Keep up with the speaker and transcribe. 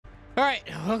Alright,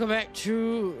 welcome back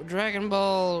to Dragon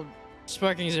Ball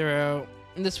Sparking Zero.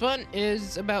 And this one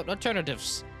is about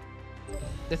alternatives.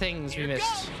 The things we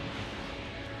missed.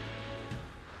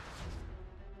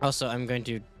 Also, I'm going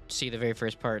to see the very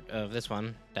first part of this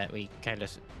one that we kind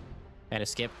of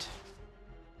skipped.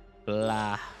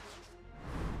 Blah.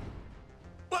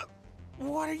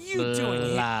 What are you doing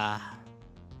here? Blah.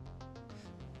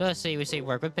 Let's see, we say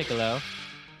work with Piccolo.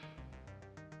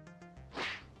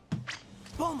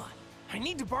 Bulma, I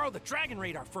need to borrow the Dragon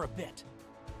Radar for a bit.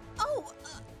 Oh,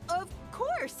 of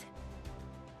course.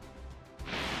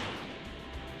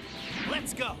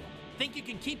 Let's go. Think you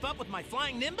can keep up with my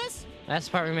flying Nimbus? That's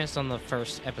the part we missed on the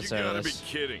first episode You gotta of be this.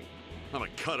 kidding. I'm a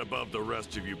cut above the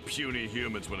rest of you puny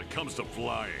humans when it comes to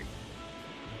flying.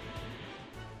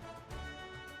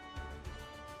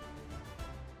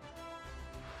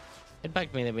 It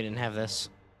bugged me that we didn't have this.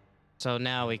 So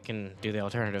now we can do the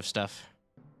alternative stuff.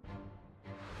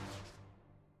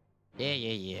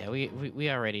 Yeah. We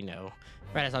already know.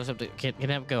 Raditz also to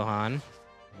kidnap Gohan.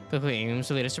 Goku aims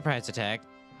to lead a surprise attack.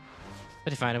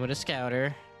 But they find him with a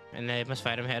scouter, and they must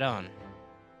fight him head on.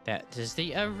 That is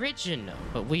the original,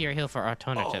 but we are here for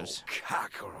alternatives. Oh,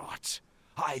 Kakarot.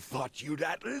 I thought you'd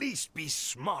at least be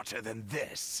smarter than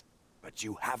this. But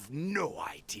you have no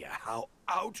idea how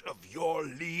out of your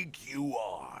league you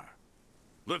are.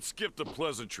 Let's skip the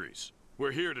pleasantries.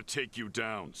 We're here to take you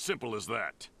down. Simple as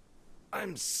that.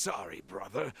 I'm sorry,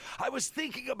 brother. I was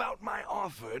thinking about my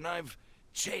offer, and I've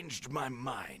changed my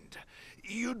mind.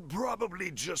 You'd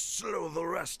probably just slow the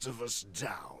rest of us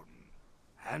down.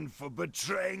 And for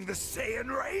betraying the Saiyan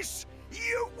race,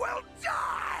 you will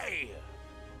die!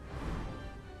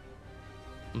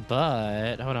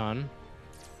 But, hold on.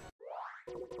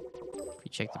 We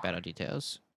check the battle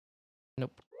details.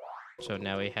 Nope. So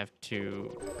now we have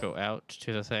to go out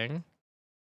to the thing.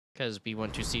 Because we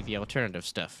want to see the alternative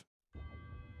stuff.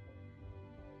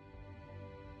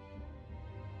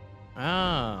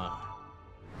 Oh.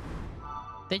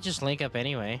 They just link up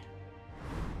anyway.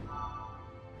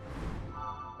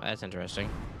 Well, that's interesting.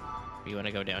 You want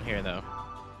to go down here, though.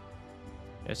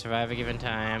 To survive a given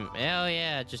time. Hell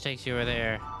yeah, it just takes you over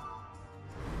there.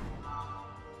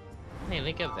 They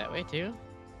link up that way, too?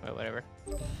 Well, whatever.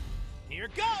 Here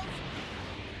goes!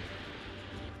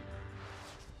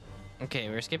 Okay,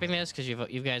 we're skipping this because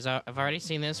you guys have already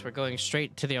seen this. We're going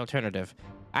straight to the alternative.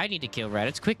 I need to kill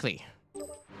Raditz quickly.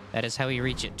 That is how we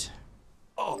reach it.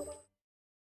 Oh.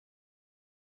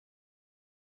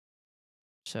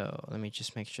 So let me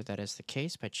just make sure that is the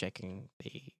case by checking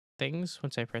the things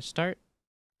once I press start.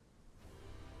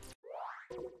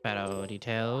 Battle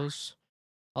details.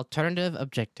 Alternative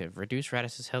objective. Reduce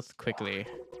Raditz's health quickly.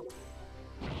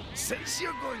 Since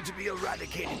you're going to be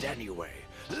eradicated anyway,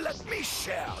 let me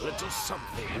share a little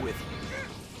something with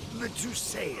you. The two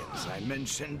Saiyans I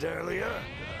mentioned earlier,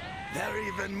 they're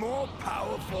even more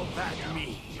powerful than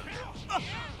me.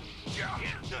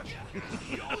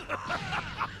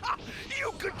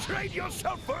 You could train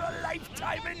yourself for a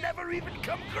lifetime and never even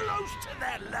come close to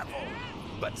their level.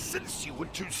 But since you were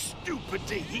too stupid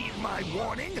to heed my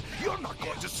warning, you're not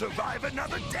going to survive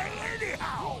another day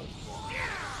anyhow.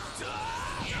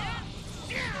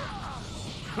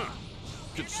 Huh.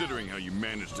 Considering how you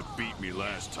managed to beat me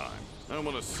last time, I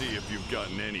want to see if you've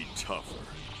gotten any tougher.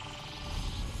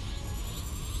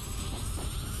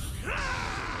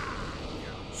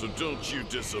 So don't you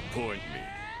disappoint me.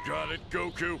 Got it,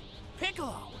 Goku?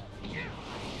 Piccolo!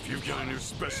 If you've got a new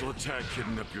special attack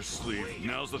hidden up your sleeve,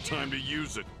 now's the time to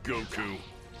use it, Goku.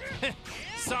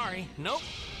 Sorry, nope.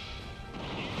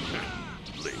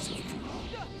 Lazy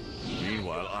fool.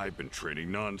 Meanwhile, I've been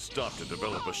training non-stop to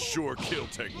develop a sure kill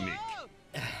technique.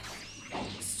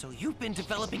 So you've been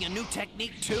developing a new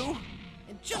technique too?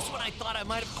 And just when I thought I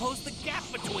might have closed the gap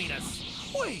between us.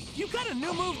 Wait, you got a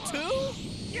new move too?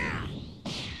 Yeah.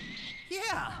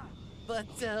 Yeah, but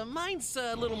mine's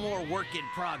a little more work in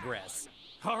progress.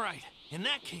 All right, in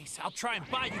that case, I'll try and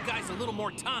buy you guys a little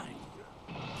more time.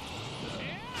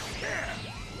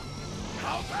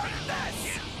 How about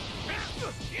this?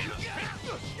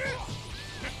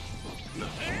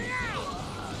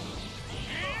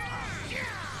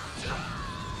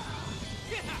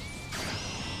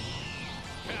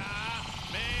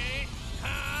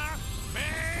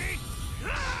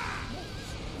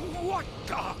 What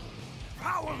the?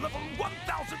 Power level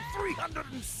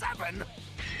 1,307?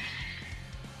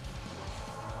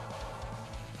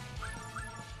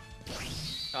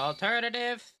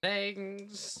 Alternative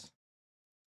things.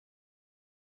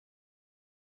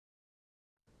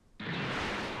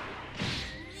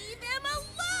 Leave him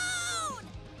alone!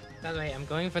 By the way, I'm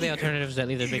going for the alternatives that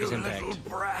leave the biggest You impact. little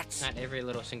brats. Not every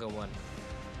little single one.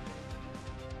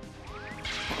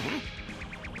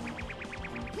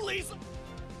 Please.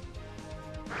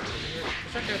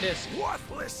 Circle disc.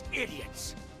 Worthless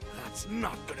idiots! That's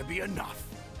not gonna be enough.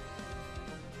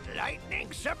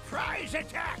 Lightning surprise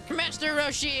attack! Master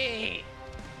Roshi!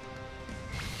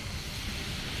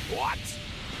 What?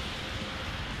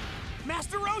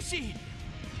 Master Roshi!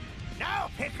 Now,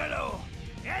 Piccolo!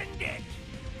 End it!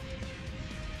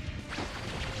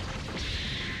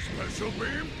 Special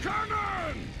beam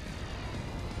cannon!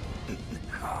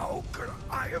 How could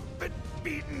I have been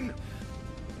beaten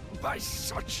by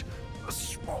such a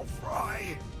small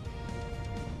fry?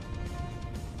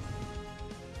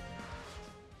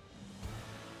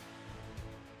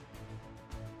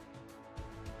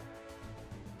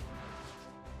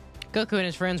 Goku and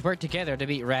his friends work together to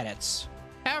beat Raditz.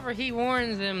 However, he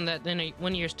warns them that in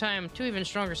 1 year's time, 2 even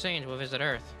stronger Saiyans will visit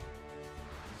Earth.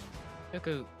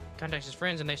 Goku contacts his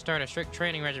friends and they start a strict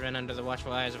training regimen under the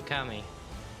watchful eyes of Kami.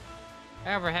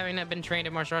 However, having not been trained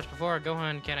in martial arts before,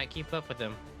 Gohan cannot keep up with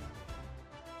them.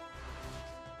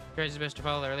 He tries his best to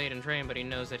follow their lead and train, but he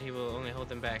knows that he will only hold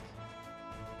them back.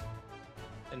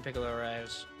 Then Piccolo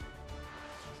arrives.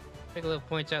 Piccolo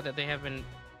points out that they have been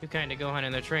too kind to Gohan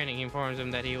in their training. He informs them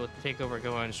that he will take over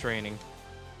Gohan's training.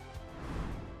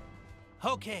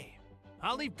 Okay,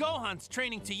 I'll leave Gohan's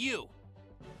training to you.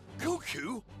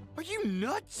 Goku? Are you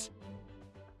nuts?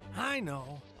 I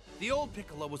know. The old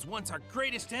Piccolo was once our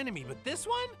greatest enemy, but this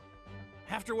one?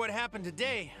 After what happened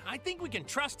today, I think we can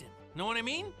trust him. Know what I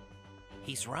mean?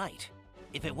 He's right.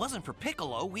 If it wasn't for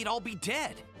Piccolo, we'd all be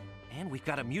dead. And we've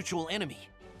got a mutual enemy,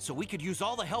 so we could use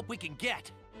all the help we can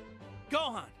get.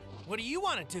 Gohan, what do you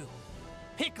want to do?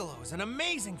 Piccolo's an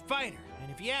amazing fighter,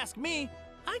 and if you ask me,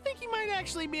 I think he might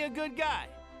actually be a good guy.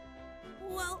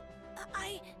 Well,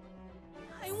 I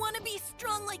want to be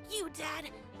strong like you,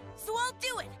 Dad. So I'll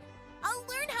do it. I'll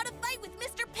learn how to fight with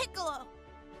Mr. Piccolo.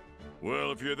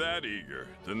 Well, if you're that eager,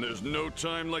 then there's no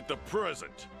time like the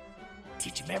present.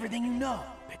 Teach him everything you know,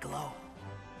 Piccolo.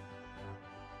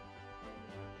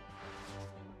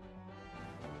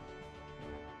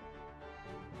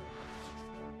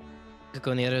 Goku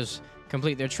and the others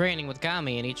complete their training with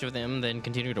Kami, and each of them then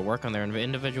continue to work on their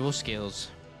individual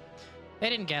skills. They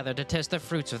didn't gather to test the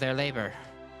fruits of their labor.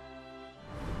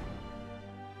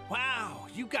 Wow,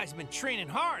 you guys have been training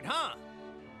hard, huh?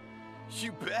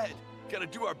 You bet. Gotta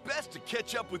do our best to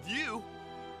catch up with you.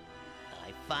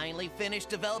 I finally finished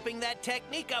developing that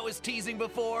technique I was teasing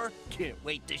before. Can't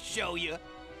wait to show you.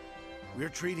 We're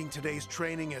treating today's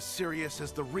training as serious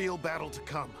as the real battle to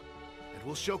come. And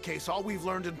we'll showcase all we've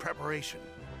learned in preparation.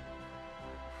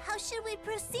 How should we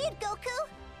proceed, Goku?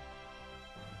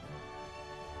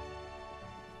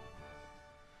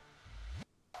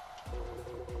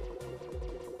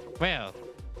 Well,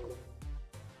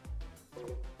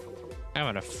 I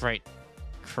want to fight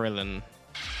Krillin.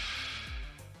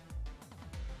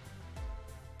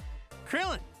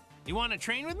 Krillin, you want to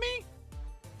train with me?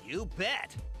 You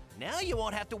bet. Now you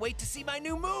won't have to wait to see my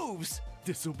new moves.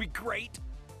 This'll be great.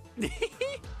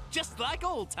 Just like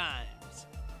old times.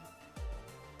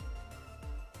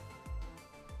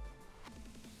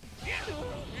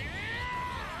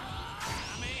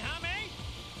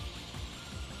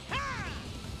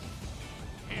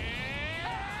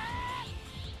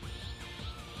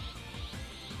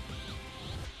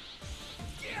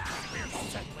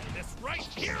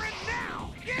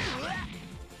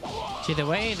 See, the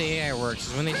way the AI works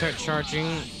is when they start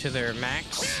charging to their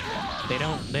max, they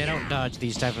don't dodge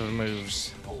these type of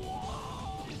moves.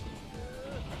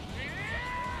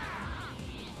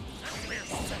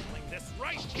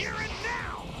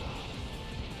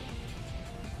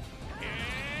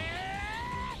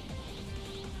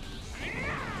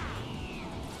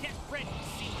 Get ready to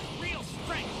see my real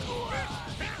strength.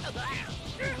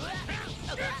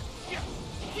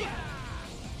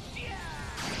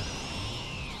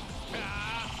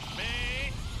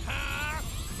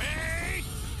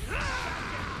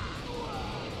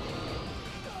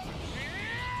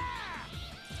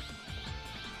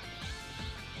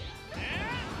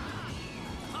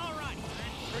 All right,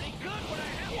 that's pretty good what I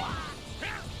have.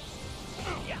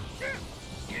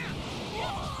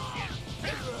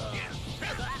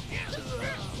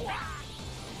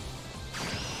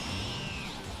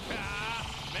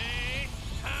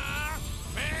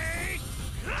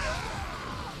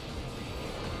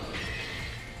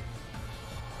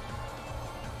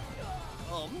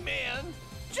 Oh man,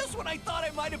 just when I thought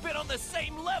I might have been on the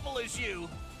same level as you.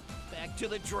 Back to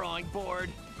the drawing board.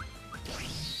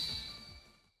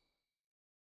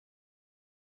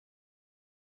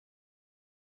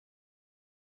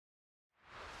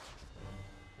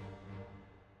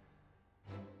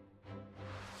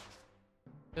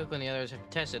 Goku and the others have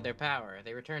tested their power.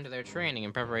 They return to their training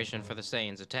in preparation for the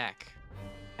Saiyans' attack.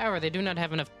 However, they do not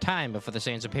have enough time before the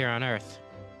Saiyans appear on Earth.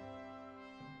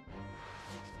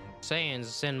 Saiyans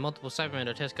send multiple Cybermen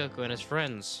to test Goku and his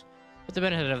friends. With the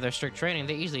benefit of their strict training,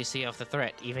 they easily see off the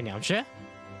threat, even Yamcha.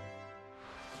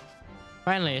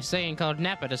 Finally, a Saiyan called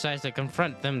Nappa decides to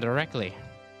confront them directly.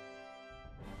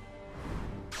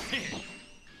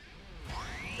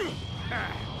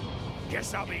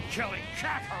 Guess I'll be killing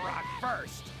Kakarot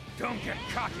first. Don't get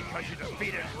cocky because you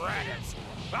defeated Raditz.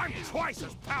 I'm twice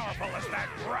as powerful as that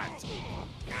brat.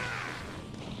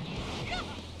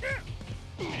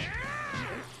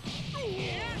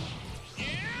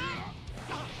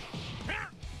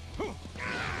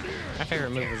 My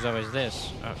favorite move was always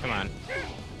this. Oh, come on.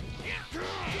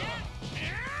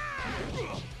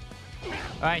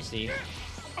 Oh, I see.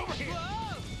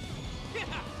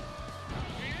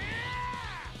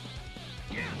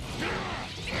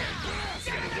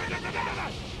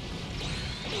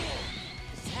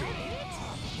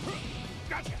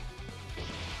 Gotcha.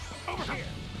 Over here.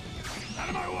 Out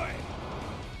of my way.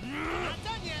 Not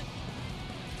done yet.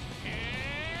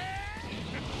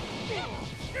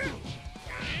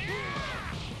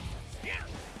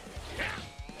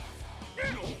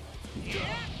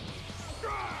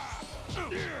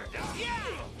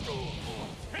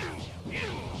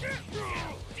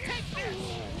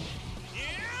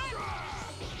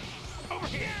 Over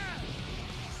here.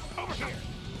 Over here.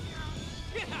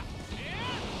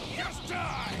 Just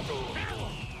die.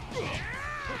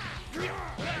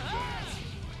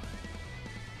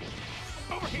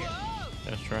 Over here.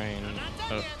 Just trying.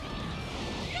 Oh.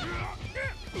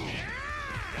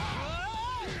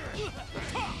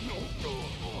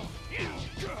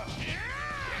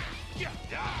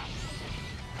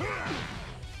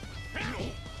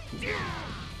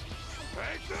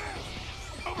 Take this.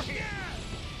 Over here.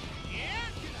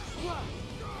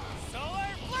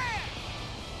 Solar flare!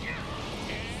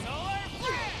 Solar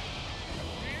flare!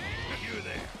 You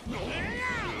there.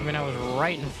 I mean, I was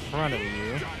right in front of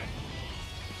you.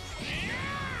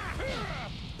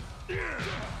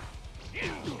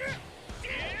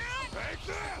 Take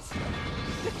this.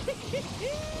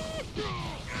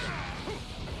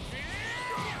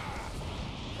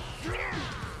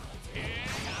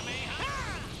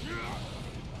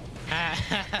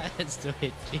 It still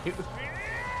hit you.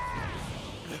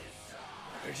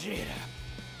 Vegeta.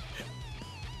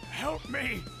 Help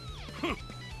me.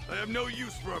 I have no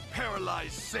use for a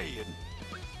paralyzed Saiyan.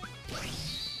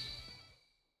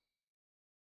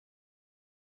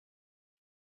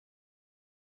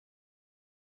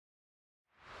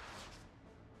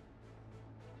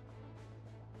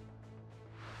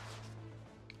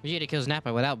 Vegeta kills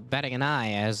Nappa without batting an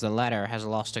eye, as the latter has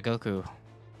lost to Goku.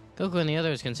 Goku and the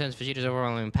others can sense Vegeta's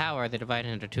overwhelming power. They divide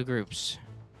into two groups.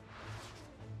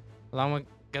 Along with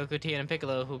Goku, Tien, and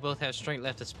Piccolo, who both have strength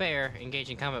left to spare, engage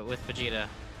in combat with Vegeta.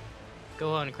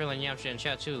 Gohan, Krillin, Yamcha, and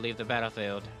Chaozu leave the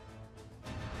battlefield.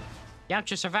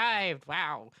 Yamcha survived!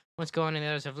 Wow! Once Gohan and the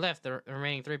others have left, the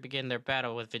remaining three begin their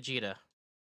battle with Vegeta.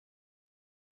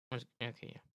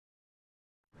 Okay.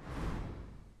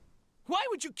 Why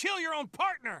would you kill your own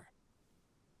partner?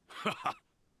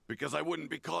 Because I wouldn't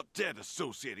be caught dead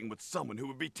associating with someone who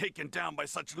would be taken down by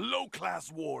such low-class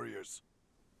warriors.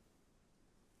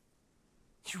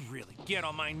 You really get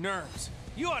on my nerves.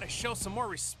 You ought to show some more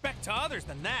respect to others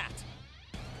than that.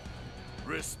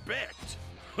 Respect?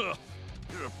 Huh.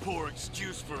 You're a poor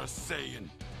excuse for a Saiyan.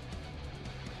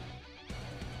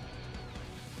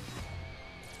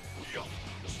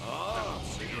 Ah,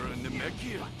 so you're a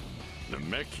Namekian.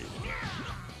 Namekian?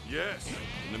 Yes,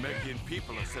 Namekian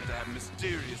people are said to have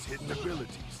mysterious hidden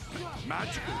abilities.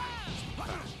 Magical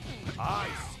abilities. I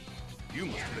see. You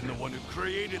must have been the one who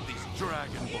created these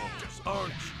Dragon Balls,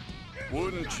 aren't you?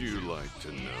 Wouldn't you like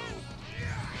to know?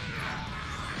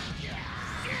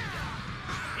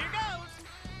 Here goes.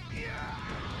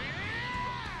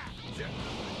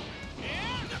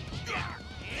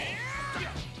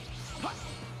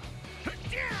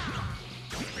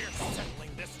 We're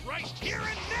settling this right here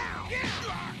and now.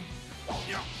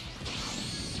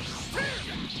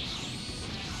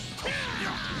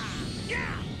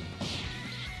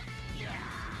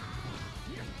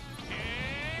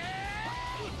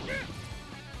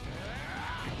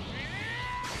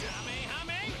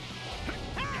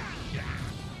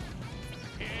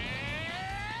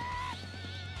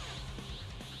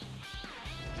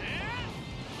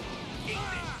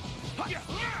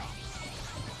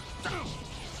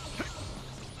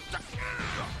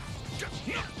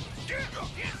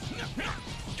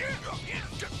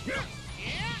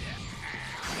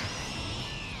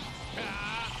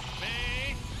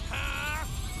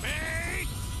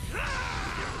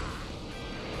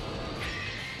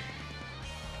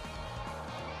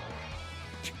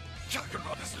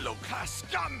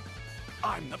 Scum!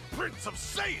 I'm the Prince of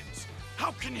Saiyans!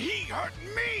 How can he hurt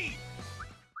me?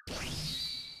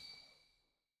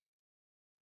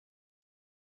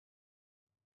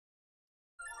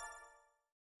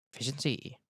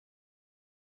 Efficiency.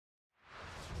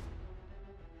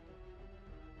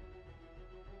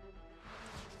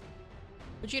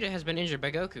 Vegeta has been injured by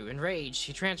Goku. Enraged,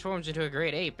 he transforms into a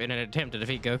great ape in an attempt to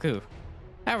defeat Goku.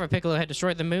 However, Piccolo had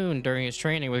destroyed the moon during his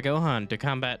training with Gohan to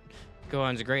combat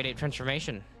Gohan's great ape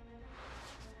transformation.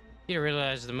 Vegeta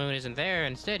realizes the moon isn't there.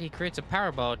 Instead, he creates a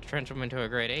power ball to transform into a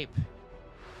great ape.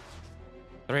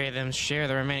 Three of them share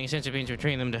the remaining senzu beans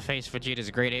between them to face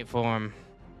Vegeta's great ape form.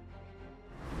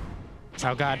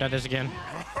 Oh god, not this again.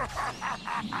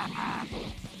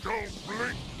 Don't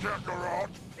blink, Kakarot!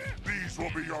 These will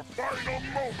be your final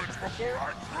moments before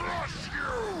I crush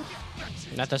you!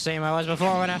 Not the same I was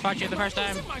before when I fought you the first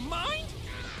time. In my mind?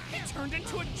 It turned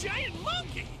into a giant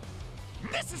monkey!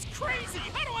 This is crazy!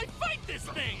 How do I fight this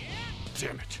thing?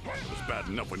 Damn it. It was bad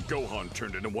enough when Gohan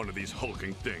turned into one of these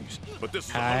hulking things. But this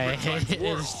is I 100 times hate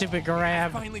worse. this stupid I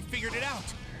grab. finally figured it out.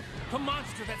 The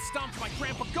monster that stomped my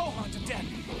grandpa Gohan to death.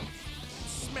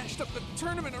 Smashed up the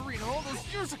tournament arena all those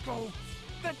years ago.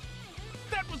 That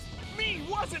was me,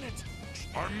 wasn't it?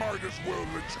 I might as well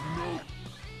let you know.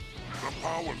 The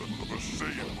power level of a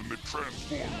Saiyan when they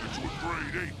transform into a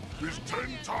great ape is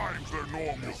 10 times their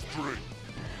normal strength.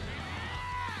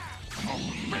 I'll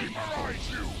vaporize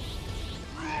you!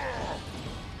 All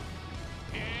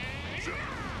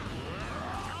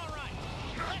right,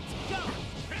 let's go.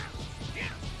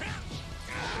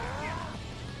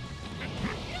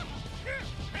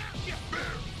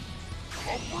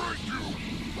 I'll break you!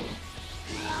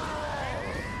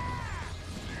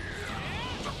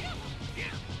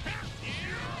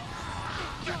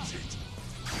 That's it!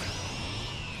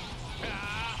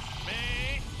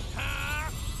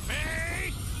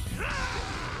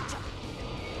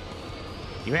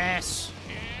 You ass!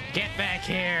 Get back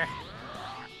here!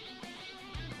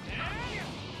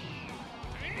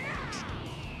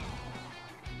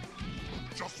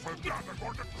 Just for that, I'm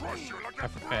going to crush you like a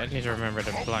I need to remember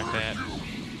to block that.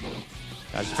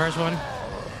 That's the first one.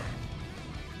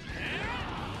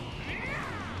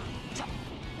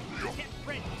 Get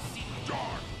ready, see.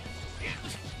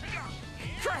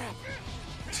 Crap!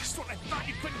 Just when I thought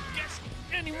you couldn't get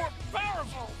any more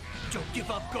powerful. Don't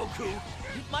give up, Goku.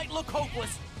 It might look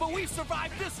hopeless, but we've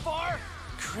survived this far.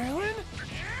 Krillin?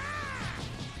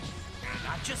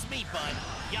 Not just me, bud.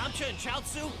 Yamcha and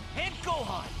Chaozu and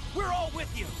Gohan. We're all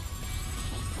with you.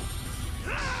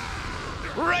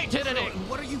 Right to the dick!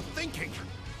 What are you thinking?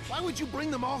 Why would you bring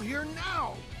them all here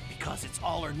now? Because it's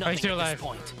all or nothing still at this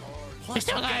alive. point. He's Plus,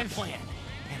 still I've got a alive. plan,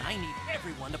 and I need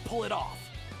everyone to pull it off.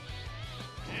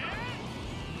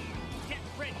 Get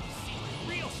ready, see.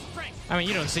 Real strength. I mean,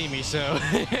 you don't see me, so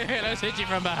let's hit you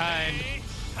from behind.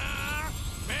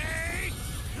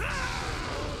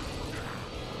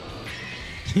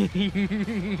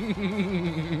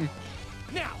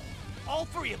 Now, all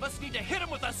three of us need to hit him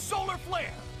with a solar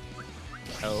flare.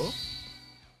 Oh?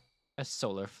 A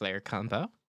solar flare combo?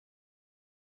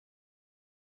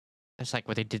 That's like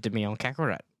what they did to me on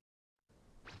Kakarot.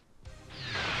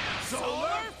 Solar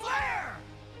flare!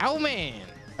 Oh man!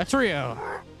 A trio!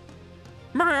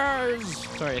 Mars!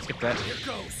 Sorry, I skipped that. Here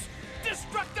goes.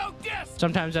 Destructo Disc!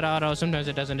 Sometimes it auto, sometimes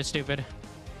it doesn't. It's stupid.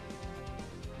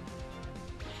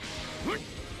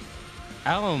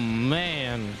 Oh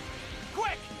man!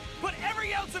 Quick! Put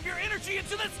every ounce of your energy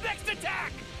into this next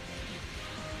attack!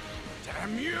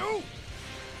 Damn you!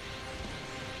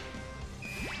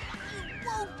 You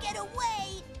won't get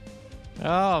away!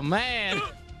 Oh man!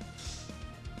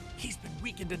 He's been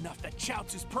weakened enough that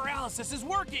Chaozu's paralysis is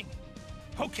working.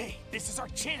 Okay, this is our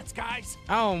chance, guys.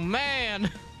 Oh man!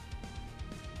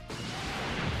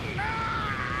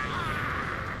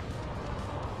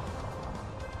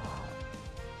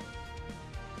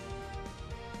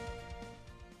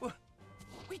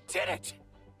 We did it!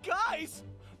 Guys,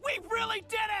 we really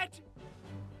did it!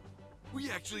 We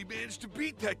actually managed to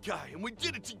beat that guy, and we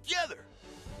did it together!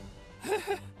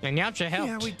 And Yamcha helped.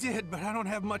 Yeah, we did, but I don't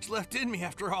have much left in me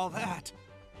after all that.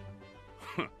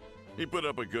 He put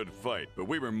up a good fight, but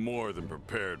we were more than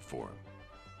prepared for him.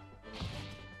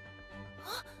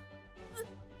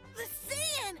 The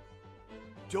Saiyan!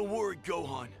 Don't worry,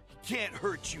 Gohan. He can't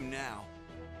hurt you now.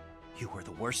 You were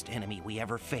the worst enemy we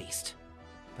ever faced.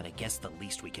 But I guess the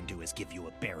least we can do is give you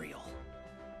a burial.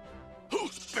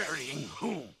 Who's burying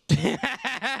whom?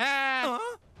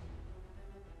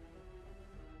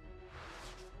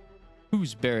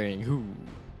 Who's burying who?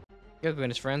 Goku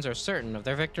and his friends are certain of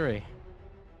their victory.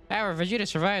 However, Vegeta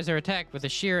survives their attack with a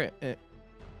sheer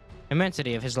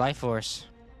immensity of his life force.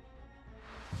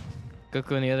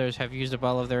 Goku and the others have used up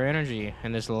all of their energy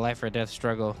in this life or death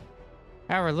struggle.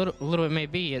 However little it may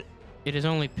be, it is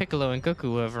only Piccolo and Goku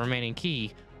who have remaining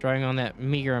ki. Drawing on that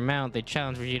meager amount, they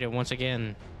challenge Vegeta once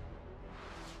again.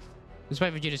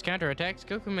 Despite Vegeta's counterattacks,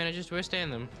 Goku manages to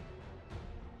withstand them.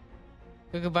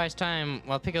 Goku buys time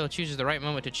while Piccolo chooses the right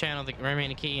moment to channel the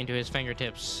remaining ki into his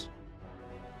fingertips.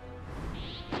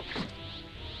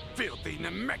 Filthy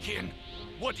Namekian!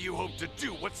 What do you hope to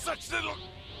do with such little...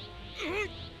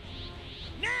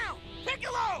 Now!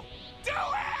 Piccolo! Do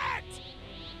it!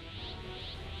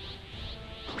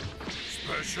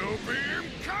 Special Beam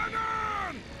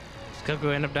Cannon! Does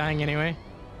Goku end up dying anyway?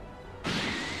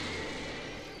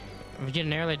 Vegeta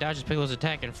narrowly dodges Piccolo's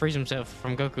attack and frees himself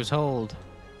from Goku's hold.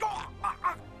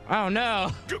 Oh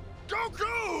no!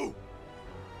 Goku!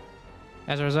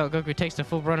 As a result, Goku takes the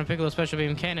full brunt of Piccolo's special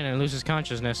beam cannon and loses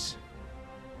consciousness.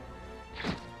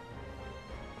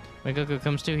 When Goku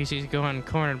comes to, he sees Gohan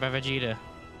cornered by Vegeta.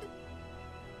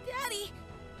 Daddy!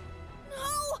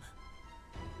 No!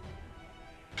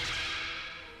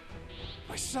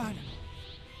 My son!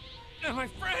 And my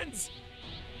friends!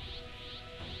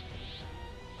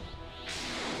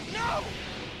 No!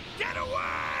 Get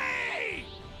away!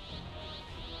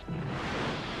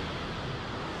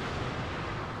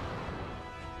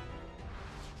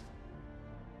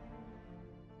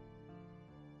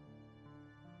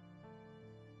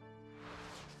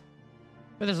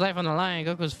 With his life on the line,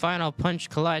 Goku's final punch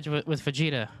collides with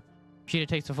Vegeta. Vegeta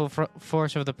takes the full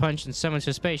force of the punch and summons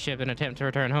his spaceship in an attempt to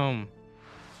return home.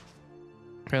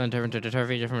 Krillin, to deter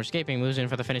Vegeta from escaping, moves in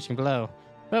for the finishing blow.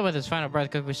 But with his final breath,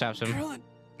 Goku stops him. Krillin,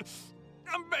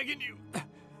 I'm begging you.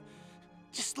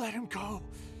 Just let him go.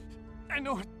 I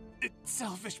know it's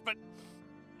selfish, but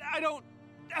I don't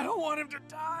want him to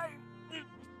die.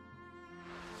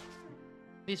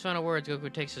 These final words,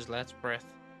 Goku takes his last breath.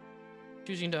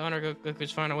 Choosing to honor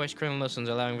Goku's final wish, Krillin listens,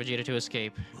 allowing Vegeta to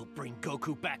escape. We'll bring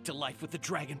Goku back to life with the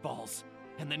Dragon Balls.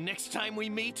 And the next time we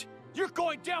meet, you're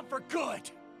going down for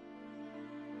good!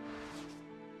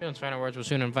 Krillin's final words will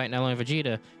soon invite not only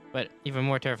Vegeta, but even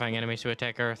more terrifying enemies to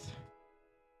attack Earth.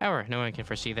 However, no one can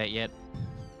foresee that yet.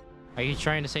 Are you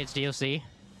trying to say it's DLC?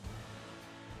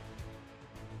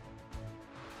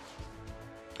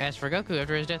 As for Goku,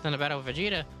 after his death in the battle with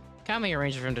Vegeta, Kami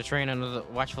arranged for him to train under the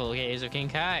watchful gaze of King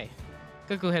Kai.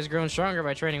 Goku has grown stronger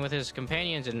by training with his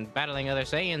companions and battling other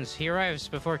Saiyans. He arrives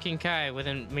before King Kai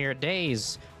within mere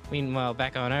days. Meanwhile,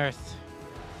 back on Earth.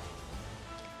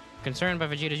 Concerned by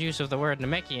Vegeta's use of the word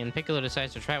Namekian, Piccolo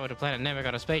decides to travel to planet Namek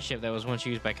on a spaceship that was once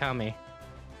used by Kami.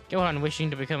 Gohan, wishing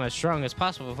to become as strong as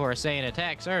possible before a Saiyan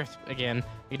attacks Earth again,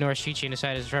 ignores Chi-Chi and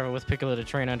decides to travel with Piccolo to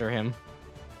train under him.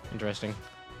 Interesting.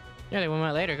 Nearly 1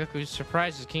 month later, Goku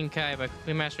surprises King Kai by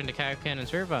quickly mastering the Kaioken and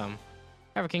Spirit Bomb.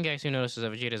 However, King Kai soon notices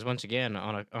that Vegeta is once again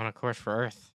on a course for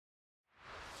Earth.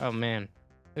 Oh man.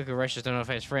 Goku rushes to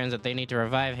notify his friends that they need to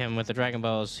revive him with the Dragon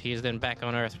Balls. He is then back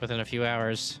on Earth within a few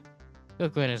hours.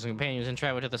 Goku and his companions then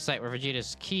travel to the site where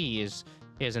Vegeta's ki is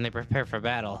and they prepare for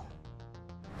battle.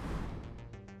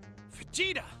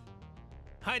 Vegeta!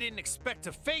 I didn't expect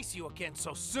to face you again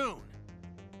so soon.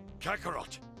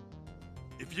 Kakarot,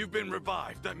 if you've been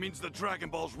revived, that means the Dragon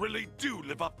Balls really do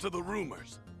live up to the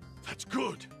rumors. That's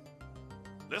good.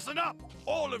 Listen up,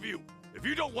 all of you. If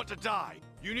you don't want to die,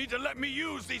 you need to let me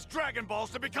use these Dragon Balls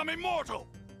to become immortal.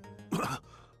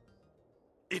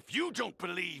 If you don't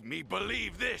believe me,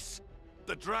 believe this.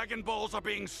 The Dragon Balls are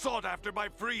being sought after by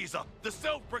Frieza, the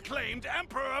self-proclaimed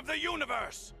Emperor of the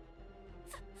Universe.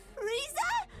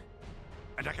 Frieza?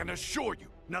 And I can assure you,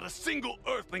 not a single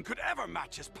Earthling could ever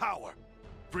match his power.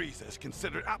 Frieza is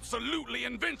considered absolutely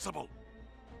invincible.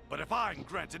 But if I'm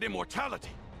granted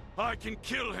immortality, I can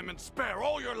kill him and spare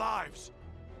all your lives.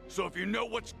 So if you know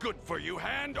what's good for you,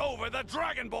 hand over the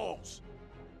Dragon Balls.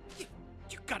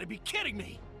 You gotta be kidding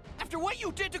me! After what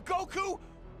you did to Goku,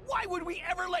 why would we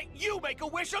ever let you make a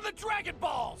wish on the Dragon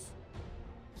Balls?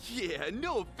 Yeah,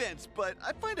 no offense, but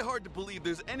I find it hard to believe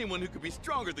there's anyone who could be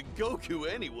stronger than Goku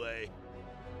anyway.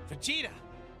 Vegeta,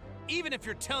 even if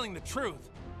you're telling the truth,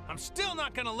 I'm still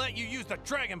not gonna let you use the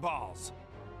Dragon Balls.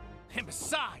 And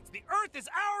besides, the Earth is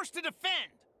ours to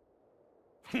defend.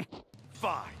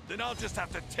 Fine, then I'll just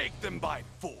have to take them by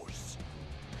force.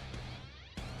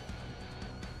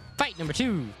 Fight number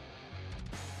 2.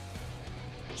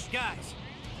 Guys,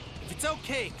 if it's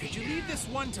okay, could you leave this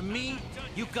one to me?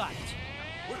 You got it.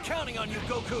 We're counting on you,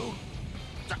 Goku.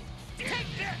 Take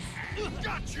this!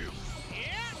 Got you!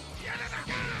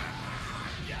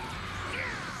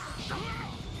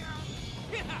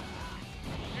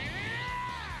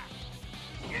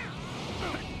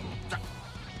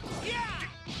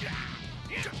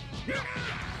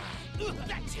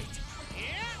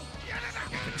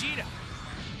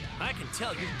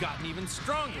 gotten even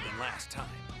stronger than last time.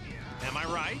 Am I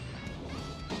right?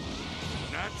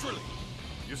 Naturally.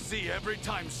 You see, every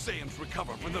time Saiyans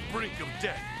recover from the brink of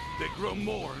death, they grow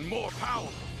more and more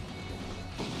powerful.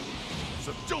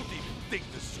 So don't even think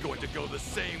this is going to go the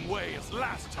same way as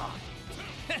last time.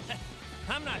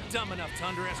 I'm not dumb enough to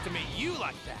underestimate you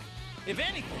like that. If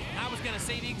anything, I was gonna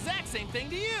say the exact same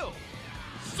thing to you.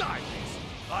 Silence!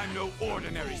 I'm no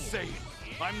ordinary Saiyan.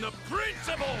 I'm the Prince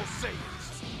of all Saiyans.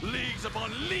 Leagues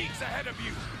upon leagues ahead of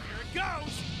you. Here it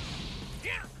goes.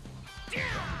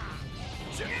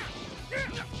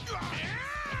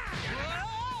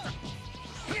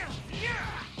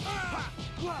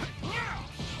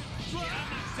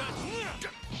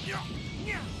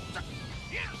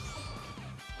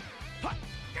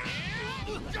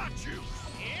 Got you!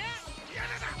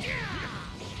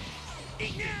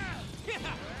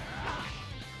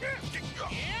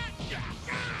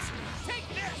 Take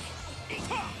this!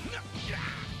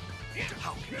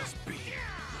 How can this be?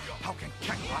 How can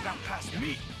Kakarot outpass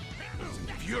me? It's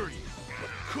infuriating, but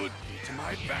could be to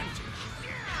my advantage.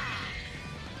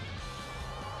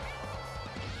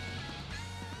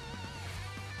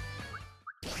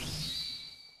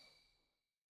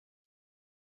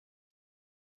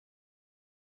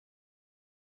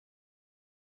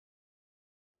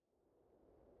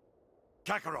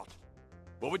 Kakarot,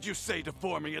 what would you say to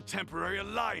forming a temporary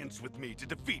alliance with me to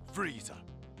defeat Frieza?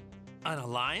 An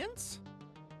alliance?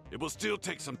 It will still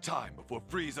take some time before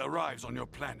Frieza arrives on your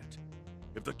planet.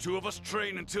 If the two of us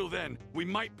train until then, we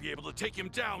might be able to take him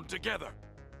down together.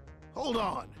 Hold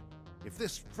on. If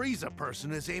this Frieza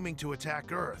person is aiming to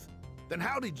attack Earth, then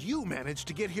how did you manage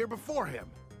to get here before him?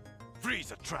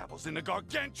 Frieza travels in a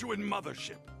gargantuan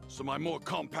mothership, so my more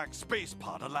compact space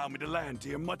pod allowed me to land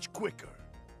here much quicker.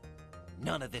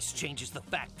 None of this changes the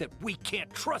fact that we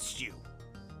can't trust you.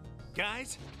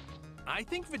 Guys, I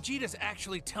think Vegeta's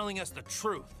actually telling us the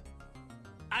truth.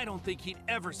 I don't think he'd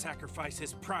ever sacrifice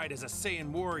his pride as a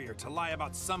Saiyan warrior to lie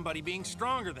about somebody being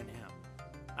stronger than him.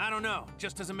 I don't know,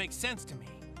 just doesn't make sense to me.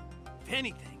 If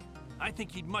anything, I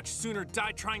think he'd much sooner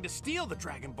die trying to steal the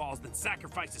Dragon Balls than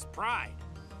sacrifice his pride.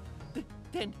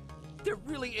 Then there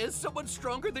really is someone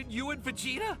stronger than you and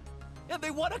Vegeta? And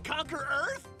they want to conquer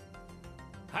Earth?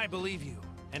 I believe you,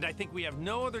 and I think we have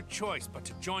no other choice but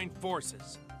to join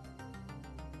forces.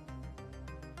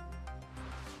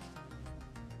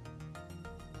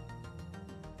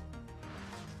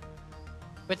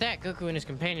 With that, Goku and his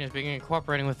companions began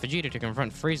cooperating with Vegeta to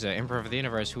confront Frieza, Emperor of the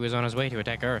Universe, who is on his way to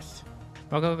attack Earth.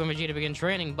 While Goku and Vegeta begin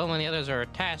training, Bulma and the others are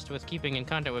tasked with keeping in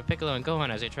contact with Piccolo and Gohan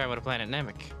as they travel to planet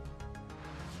Namek.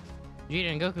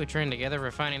 Vegeta and Goku train together,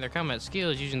 refining their combat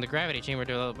skills using the gravity chamber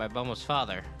developed by Bulma's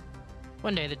father.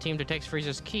 One day, the team detects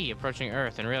Frieza's ki approaching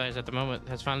Earth and realizes that the moment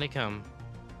has finally come.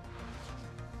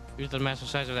 Due to the massive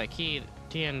size of that ki,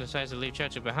 Tien decides to leave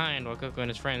Chaozu behind while Goku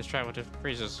and his friends travel to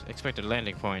Frieza's expected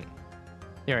landing point.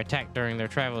 They are attacked during their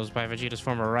travels by Vegeta's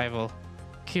former rival,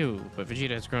 Q, but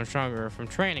Vegeta has grown stronger from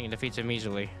training and defeats him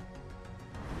easily.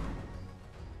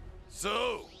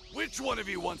 So, which one of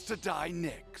you wants to die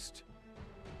next?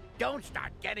 Don't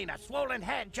start getting a swollen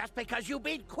head just because you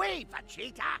beat Qui,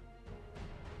 Vegeta!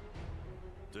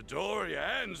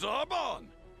 Dodoria and Zarbon!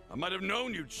 I might have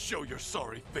known you'd show your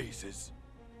sorry faces.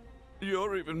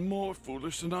 You're even more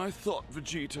foolish than I thought,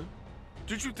 Vegeta.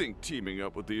 Did you think teaming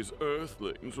up with these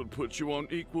Earthlings would put you on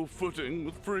equal footing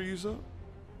with Frieza?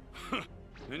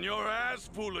 And you're as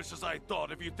foolish as I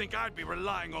thought if you think I'd be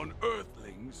relying on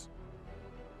Earthlings.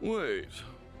 Wait.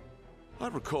 I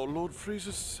recall Lord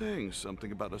Frieza saying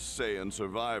something about a Saiyan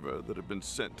survivor that had been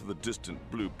sent to the distant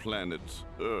blue planet,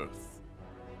 Earth.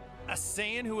 A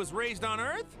Saiyan who was raised on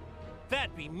Earth?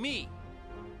 That'd be me.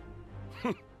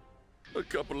 A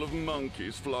couple of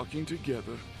monkeys flocking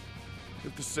together.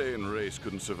 If the Saiyan race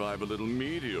couldn't survive a little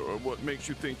meteor, what makes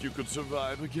you think you could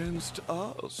survive against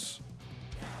us?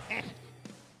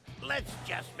 Let's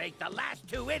just make the last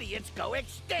two idiots go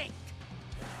extinct!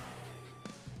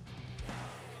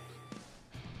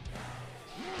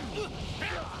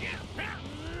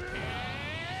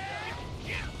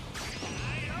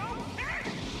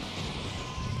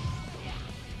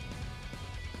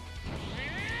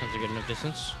 That's a good enough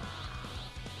distance.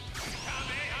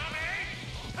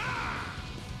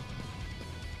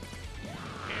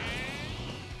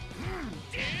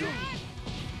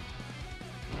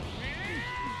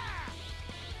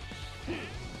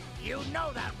 You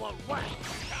know that won't work!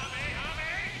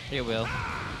 It will.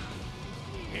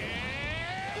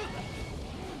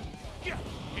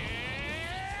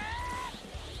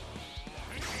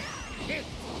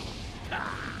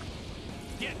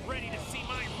 Get ready to see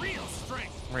my real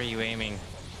strength! Where are you aiming?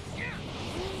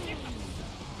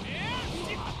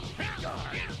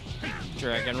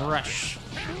 Dragon Rush.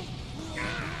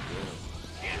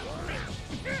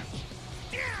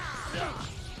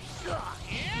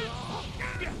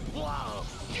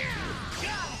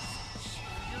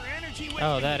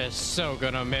 Oh, that is so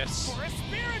gonna miss.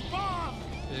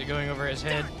 Is it going over his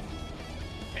head?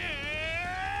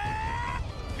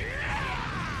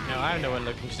 No, I'm the one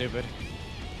looking stupid.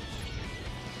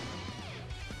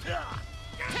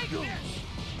 Take this!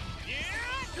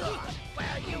 Where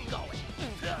are you going?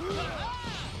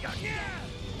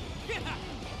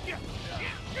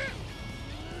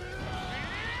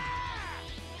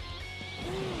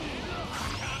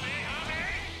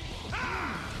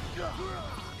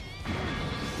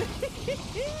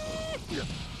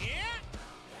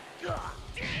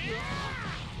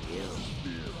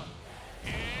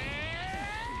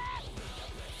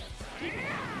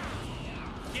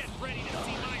 Get ready to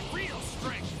see my real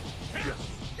strength.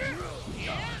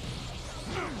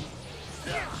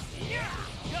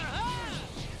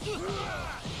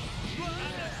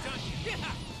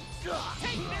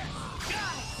 Take this!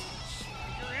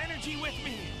 Your energy with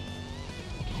me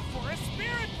for a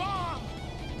spirit bomb!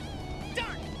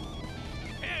 Done!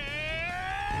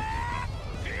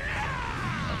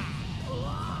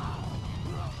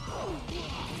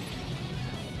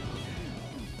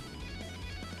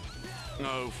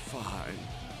 Oh, fine.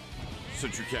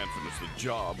 Since you can't finish the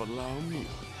job, allow me.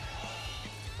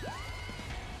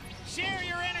 Share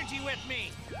your energy with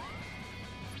me!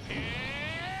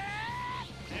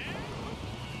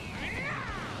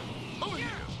 Oh, yeah!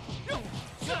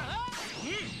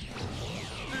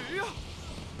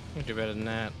 You do better than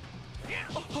that.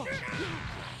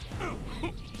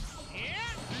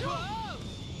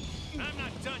 I'm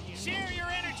not done yet. Share your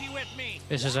energy with me!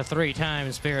 This is a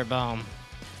 3-time Spirit Bomb.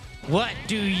 What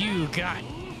do you got?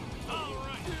 All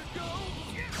right.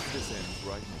 This ends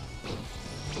right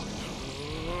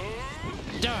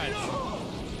Dodge!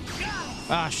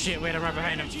 Oh shit, wait, I'm right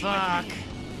behind him. Fuck!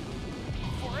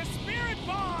 For a spirit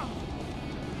bomb!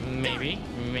 Maybe.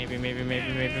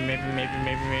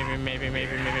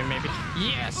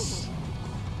 Yes!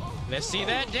 Let's see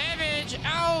that damage!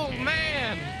 Oh,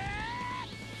 man!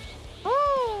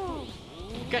 Woo!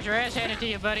 Got your ass handed to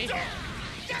you, buddy. This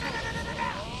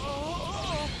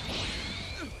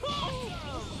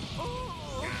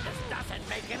doesn't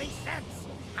make any sense.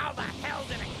 How the hell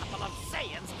did a couple of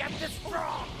Saiyans get this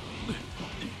strong?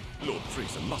 Lord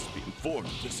Frieza must be informed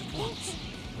of this at once.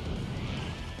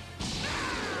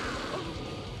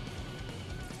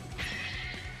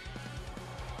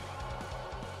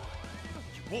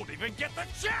 You won't even get the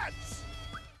chance!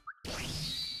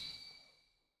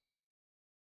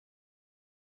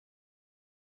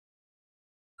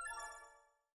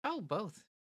 Oh, both.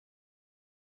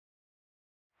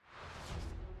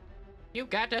 You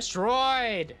got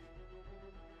destroyed!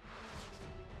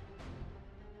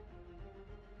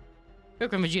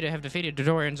 Goku and Vegeta have defeated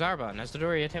Dodoria and Zarbon. As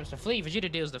Dodoria attempts to flee,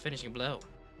 Vegeta deals the finishing blow.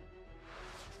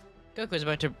 Goku is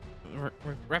about to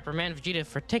reprimand Vegeta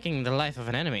for taking the life of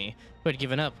an enemy who had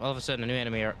given up. All of a sudden, a new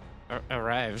enemy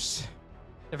arrives.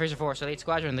 The Freezer Force Elite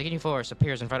Squadron, the Ginyu Force,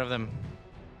 appears in front of them.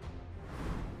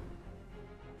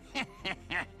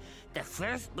 The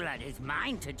first blood is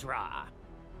mine to draw.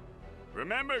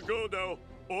 Remember, Guldo,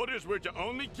 orders were to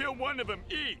only kill one of them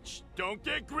each. Don't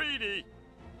get greedy.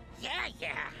 Yeah,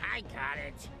 I got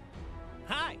it.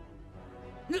 Hi.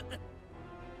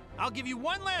 I'll give you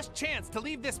one last chance to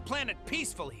leave this planet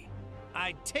peacefully.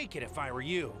 I'd take it if I were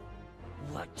you.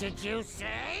 What did you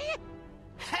say?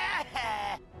 Ha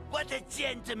ha! What a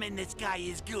gentleman this guy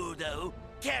is, Guldo.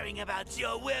 Caring about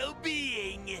your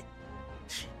well-being.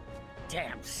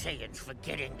 Damn Saiyans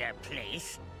forgetting their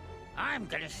place. I'm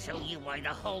gonna show you why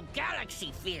the whole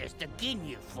galaxy fears the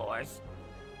Ginyu Force.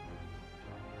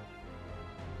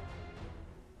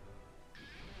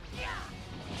 Here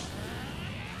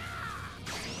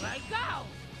I go!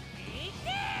 Eat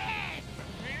this!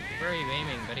 Where are you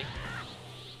aiming, buddy?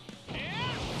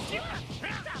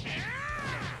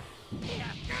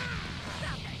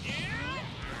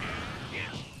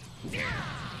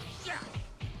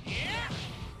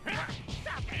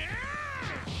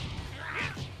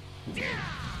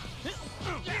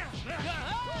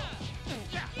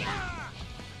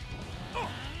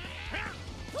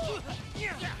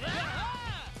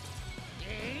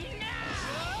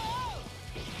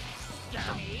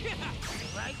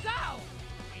 I go!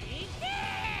 Eat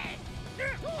this!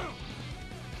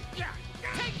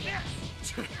 Take this!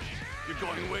 You're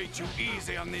going way too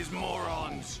easy on these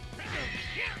morons.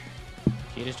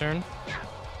 Vegeta's turn.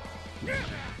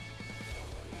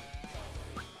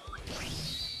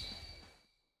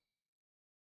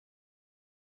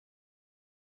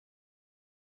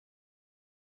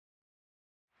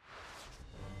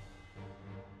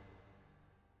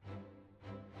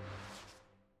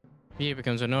 Vegeta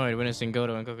becomes annoyed witnessing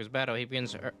Goku and Goku's battle. He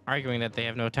begins arguing that they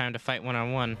have no time to fight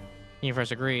one-on-one. Universe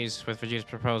agrees with Vegeta's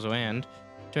proposal and,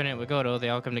 joining it with Goku, they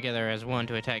all come together as one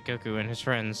to attack Goku and his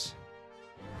friends.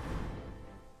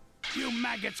 You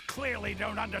maggots clearly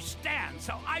don't understand,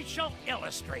 so I shall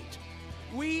illustrate.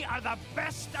 We are the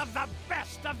best of the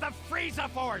Frieza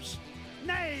Force!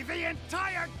 Nay, the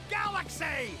entire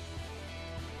galaxy!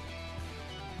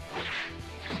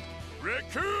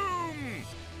 Raccoon!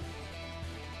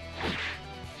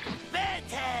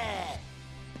 Better!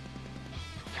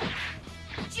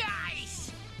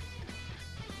 Jice!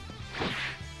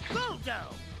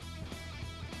 Guldo!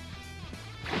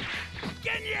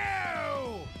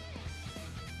 Ginyu!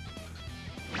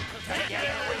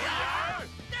 Together we are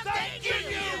the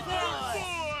Ginyu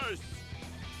Force!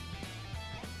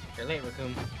 You're late,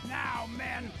 Raccoon. Now,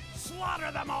 men,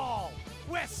 slaughter them all!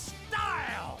 With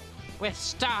style! With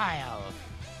style!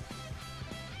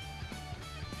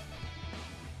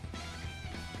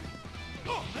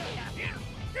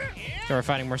 So we're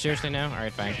fighting more seriously now?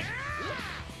 Alright, fine. Take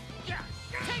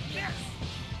this!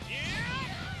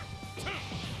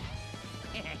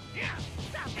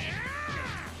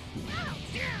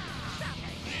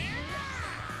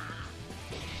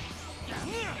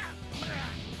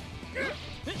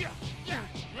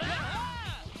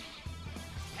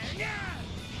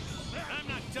 I'm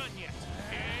not done yet.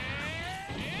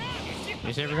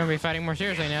 You said we're gonna be fighting more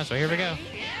seriously now, so here we go.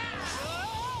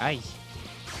 Aye.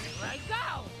 Here I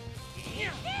go!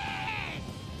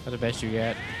 That's the best you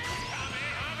got.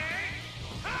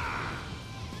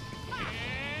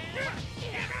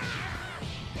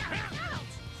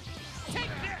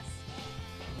 Take this!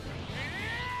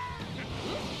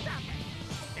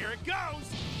 Here it goes!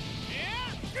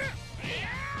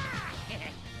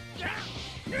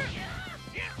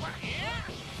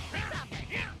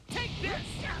 Take this!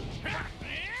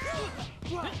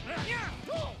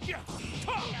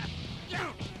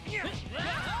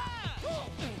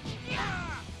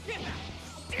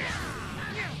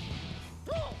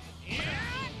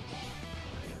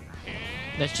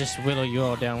 Let's just whittle you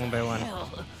all down one by one.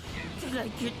 Hell, did I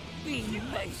get beaten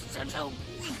by such a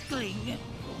weakling?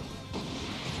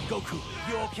 Goku,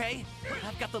 you okay?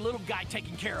 I've got the little guy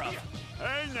taken care of.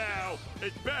 Hey now,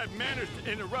 it's bad manners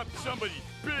to interrupt somebody's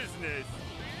business.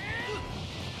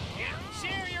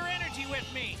 Share your energy with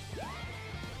me.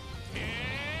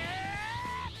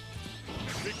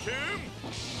 Become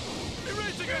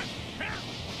erasing it.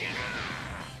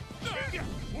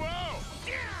 Whoa!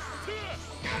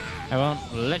 I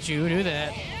won't let you do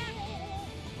that.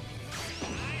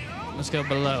 Let's go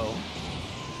below.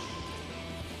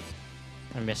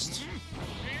 I missed.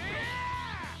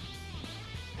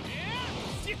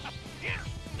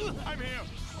 I'm here.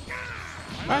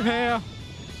 I'm here.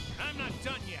 I'm not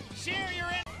done yet. Share your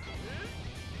energy.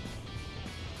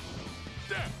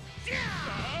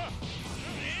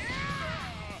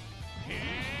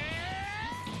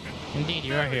 Indeed,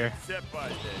 you are here. Set by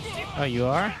this. Oh, you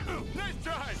are? Nice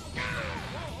try.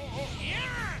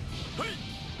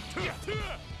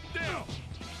 Down.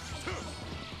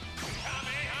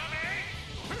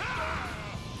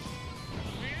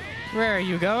 Where are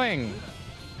you going?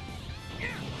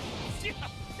 Take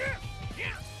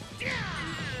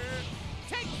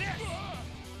this!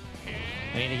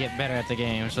 I need to get better at the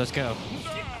game, so let's go.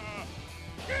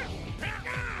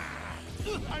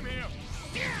 I'm here.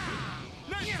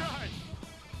 Nice try.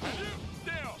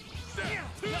 Down.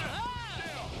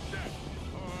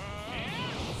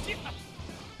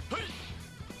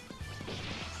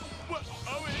 What?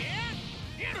 Oh,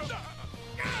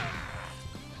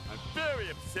 I'm very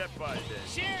upset by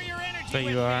this. Share your energy So with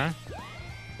you me. are?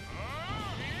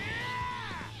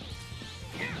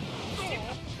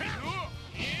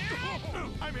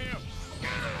 I'm here.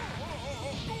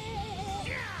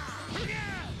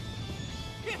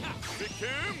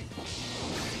 Become.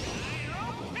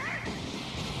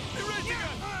 Erasing it.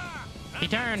 He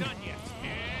turned. Done yet.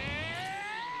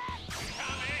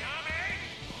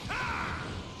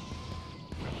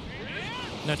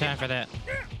 No time for that.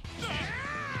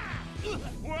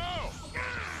 Whoa!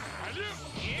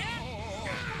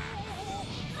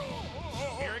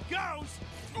 Here it goes!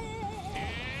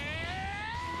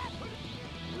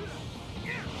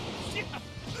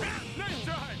 Nice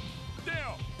try!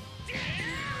 Down!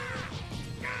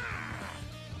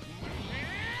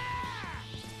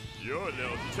 You're a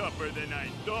little tougher than I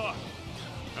thought.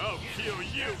 I'll kill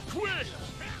you quick!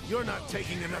 You're not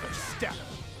taking another step.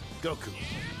 Goku,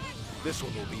 this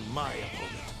one will be my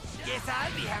opponent. Guess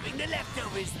I'll be having the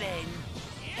leftovers then.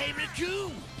 Hey,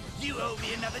 Raccoon! You owe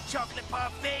me another chocolate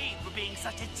parfait for being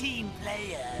such a team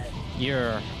player.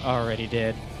 You're already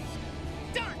dead.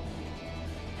 Darn!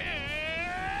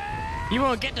 You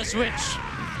won't get the switch.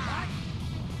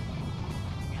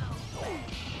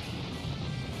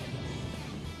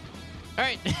 All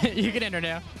right, you can enter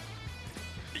now.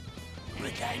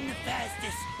 But I'm the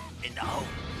fastest in the whole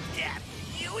damn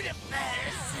universe.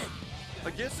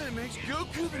 I guess that makes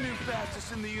Goku the new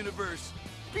fastest in the universe.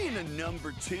 Being a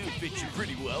number 2 fits you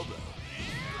pretty well,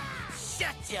 though.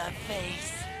 Shut your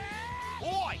face.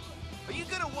 Oi! Are you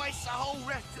gonna waste the whole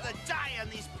rest of the day on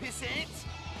these piss ants?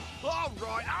 All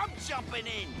right, I'm jumping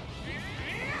in.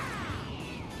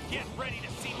 Get ready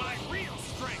to see my real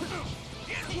strength.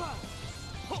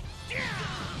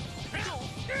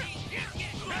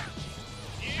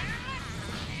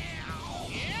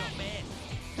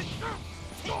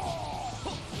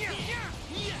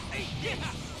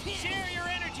 Share your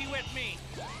energy with me.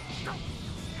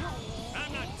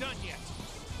 I'm not done yet.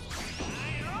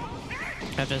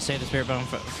 I have to save the spirit bone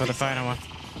for the final one.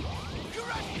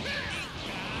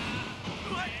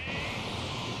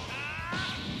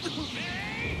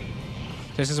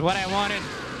 This is what I wanted.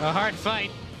 A hard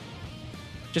fight.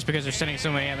 Just because they're sending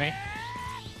so many at me.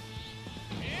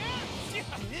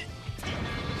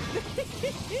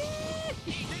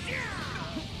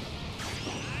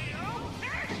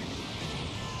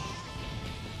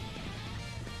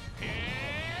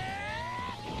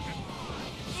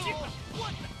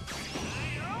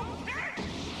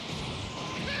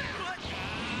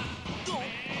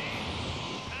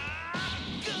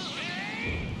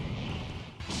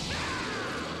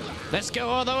 Let's go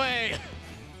all the way.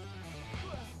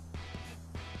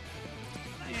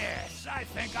 Yes, I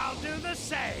think I'll do the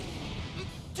same.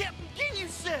 Captain Ginyu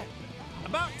said.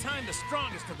 About time the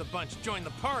strongest of the bunch joined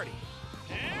the party.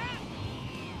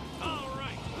 All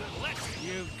right, let's.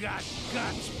 You got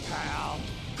guts, pal.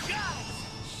 Guys,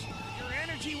 share your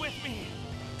energy with me.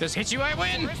 This hits you, I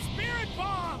win. For a spirit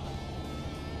bomb.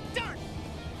 Done.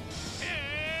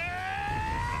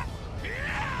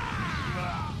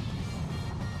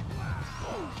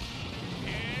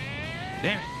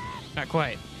 Damn it. Not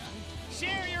quite.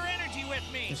 Share your energy with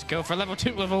me. Let's go for level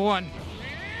 2, level 1.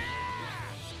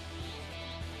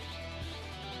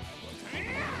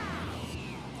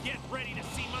 Get ready to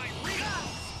see my real.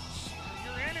 Share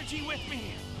your energy with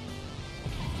me.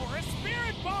 For a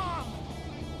spirit bomb.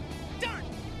 Done.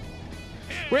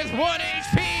 With 1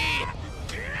 HP.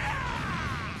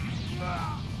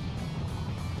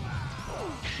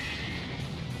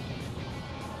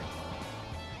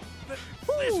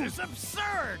 This is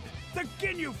absurd! The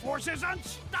Ginyu Force is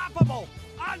unstoppable!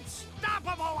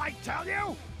 Unstoppable, I tell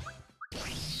you!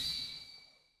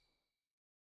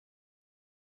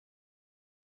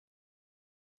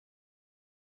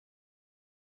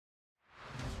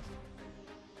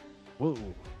 Whoa.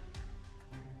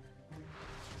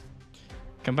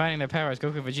 Combining their powers,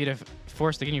 Goku and Vegeta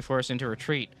force the Ginyu Force into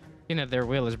retreat. Seeing that their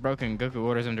will is broken, Goku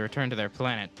orders them to return to their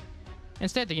planet.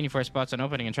 Instead, the Ginyu Force spots an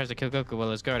opening and tries to kill Goku while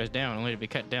his guard is down, only to be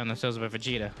cut down themselves by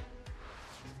Vegeta.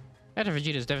 After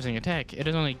Vegeta's devastating attack, it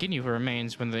is only Ginyu who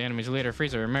remains when the enemy's leader,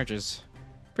 Frieza, emerges.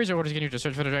 Frieza orders Ginyu to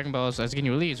search for the Dragon Balls. As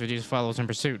Ginyu leaves, Vegeta follows in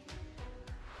pursuit.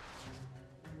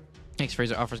 Next,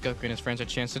 Frieza offers Goku and his friends a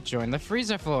chance to join the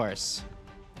Frieza Force.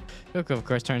 Goku, of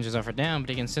course, turns his offer down,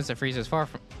 but he can sense that Frieza is far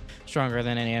from stronger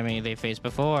than any enemy they faced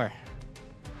before.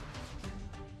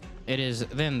 It is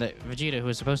then that Vegeta, who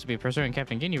is supposed to be pursuing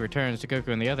Captain Ginyu, returns to Goku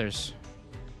and the others.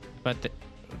 But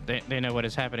they know what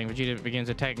is happening. Vegeta begins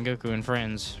attacking Goku and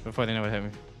friends before they know what's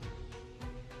happening.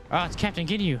 Oh, it's Captain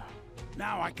Ginyu.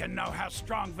 Now I can know how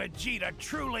strong Vegeta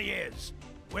truly is,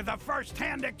 with a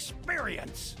first-hand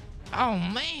experience. Oh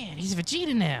man, he's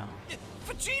Vegeta now.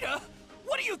 Vegeta,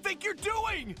 what do you think you're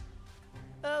doing?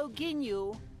 Oh,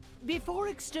 Ginyu. Before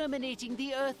exterminating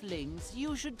the Earthlings,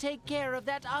 you should take care of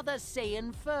that other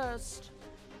Saiyan first.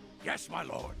 Yes, my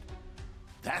lord.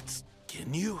 That's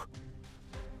Ginyu?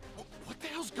 What the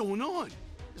hell's going on?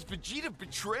 Is Vegeta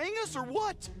betraying us or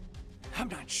what? I'm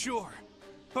not sure,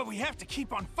 but we have to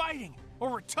keep on fighting,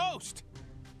 or we're toast.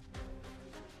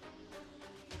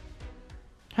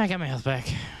 I got my health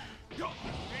back.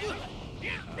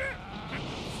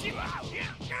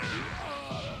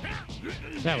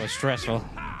 That was stressful.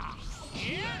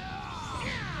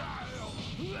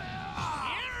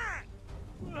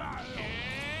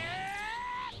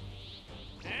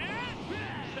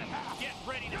 Get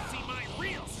ready to see my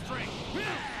real strength.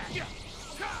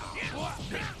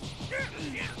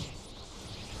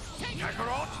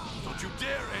 Kakarot, don't you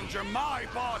dare injure my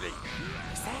body!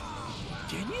 Is that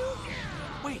Ginyu?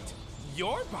 Wait,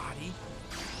 your body?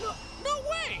 No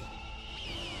way!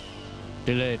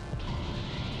 Too late.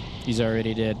 He's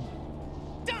already dead.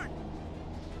 Done.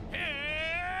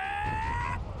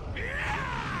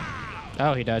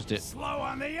 Oh, he dodged it. Slow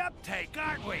on the uptake,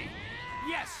 aren't we?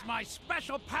 Yes, my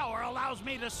special power allows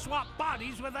me to swap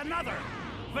bodies with another.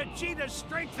 Vegeta's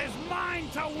strength is mine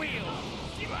to wield.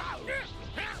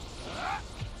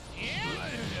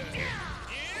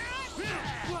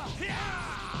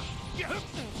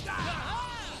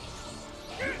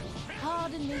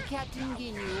 Pardon me, Captain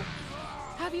Ginyu.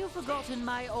 Have you forgotten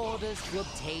my orders to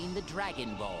obtain the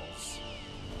Dragon Balls?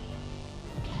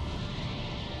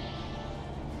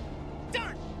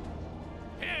 Darn!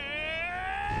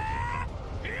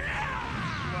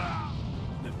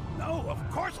 No,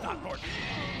 of course not, Lord.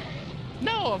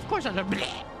 No, of course not.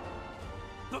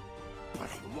 But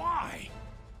why?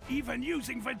 Even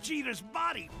using Vegeta's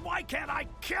body, why can't I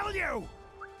kill you?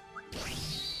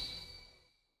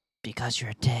 Because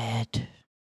you're dead.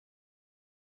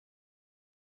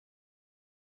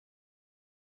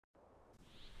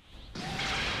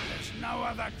 There's no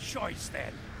other choice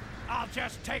then. I'll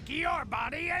just take your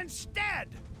body instead.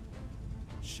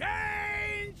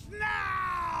 Change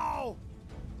now!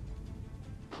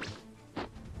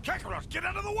 Kakarot, get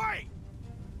out of the way!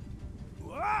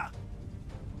 What?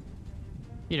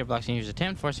 Peter blocks Ginyu's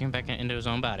attempt, forcing him back into his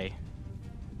own body.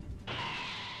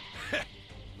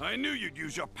 I knew you'd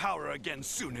use your power again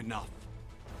soon enough.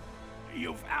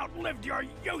 You've outlived your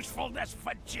usefulness,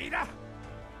 Vegeta!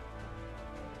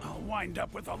 I'll wind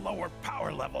up with a lower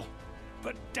power level,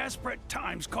 but desperate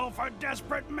times call for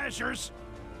desperate measures.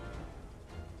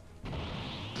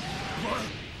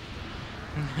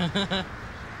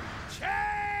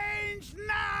 Change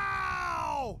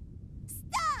now!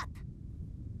 Stop!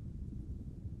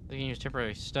 Ginyu is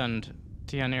temporarily stunned.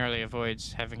 Tion narrowly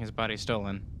avoids having his body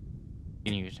stolen.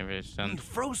 Ginyu is temporarily You stunned.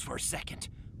 froze for a second.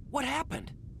 What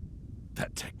happened?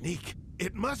 That technique,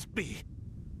 it must be.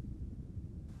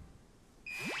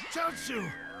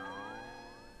 Chaozu!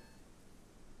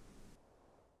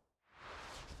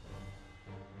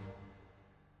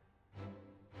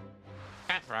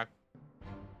 Cat Frog.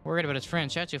 Worried about his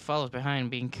friend, Chaozu follows behind,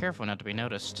 being careful not to be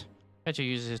noticed. Chaozu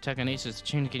uses his telekinesis to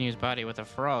change Ginyu's body with the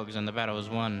frogs, and the battle is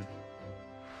won.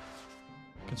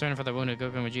 Concerned for the wounded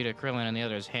Goku, Vegeta, Krillin, and the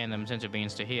others hand them senzu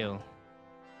beans to heal.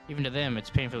 Even to them, it's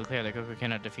painfully clear that Goku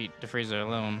cannot defeat Frieza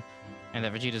alone, and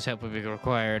that Vegeta's help will be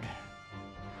required.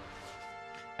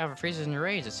 However, Frieza is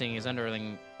enraged at seeing his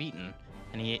underling beaten,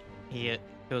 and he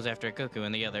goes after Goku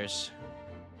and the others.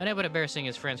 Unable to bear seeing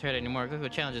his friends hurt anymore, Goku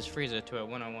challenges Frieza to a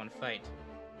one-on-one fight.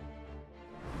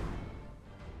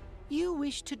 You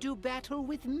wish to do battle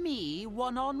with me,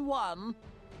 one-on-one?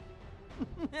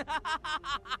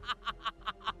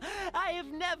 I have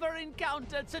never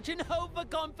encountered such an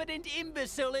overconfident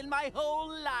imbecile in my whole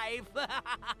life.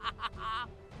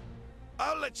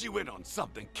 I'll let you in on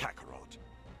something, Kakarot.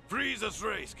 Frieza's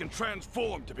race can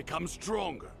transform to become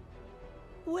stronger.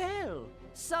 Well,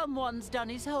 someone's done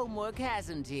his homework,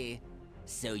 hasn't he?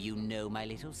 So you know my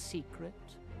little secret?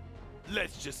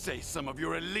 Let's just say some of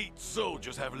your elite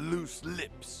soldiers have loose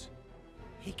lips.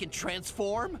 He can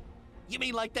transform? You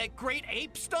mean like that great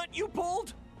ape stunt you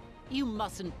pulled? You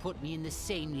mustn't put me in the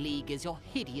same league as your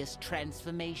hideous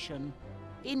transformation.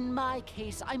 In my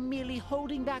case, I'm merely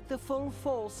holding back the full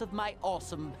force of my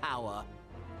awesome power.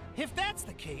 If that's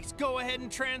the case, go ahead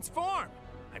and transform.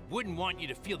 I wouldn't want you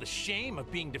to feel the shame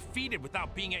of being defeated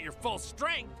without being at your full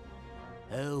strength.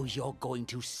 Oh, you're going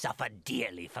to suffer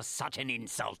dearly for such an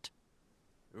insult.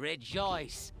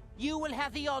 Rejoice! You will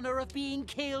have the honor of being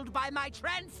killed by my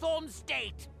transformed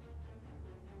state!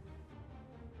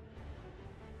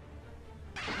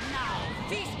 Now,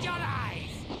 feast your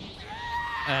eyes!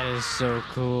 That is so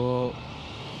cool.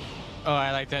 Oh,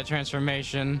 I like that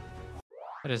transformation.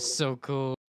 That is so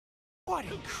cool. What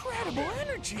incredible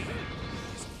energy!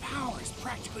 His power is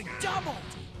practically doubled!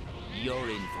 You're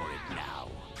in for it now.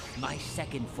 My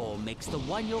second form makes the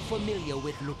one you're familiar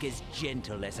with look as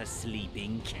gentle as a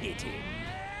sleeping kitten.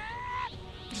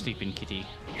 Sleeping kitty.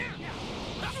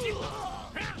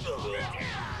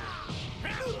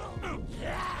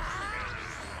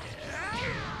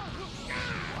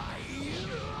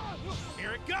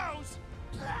 Here it goes!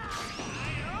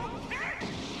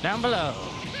 Down below.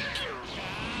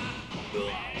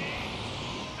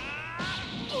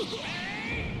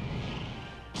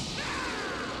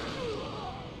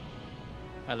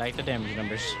 I like the damage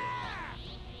numbers.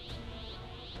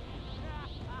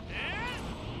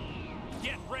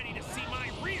 Get ready to see my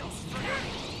real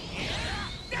strength.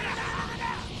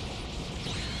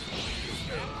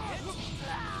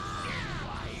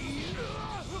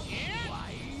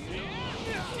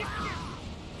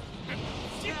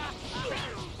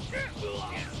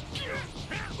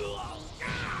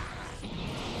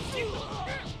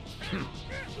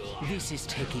 This is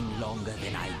taking longer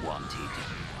than I wanted.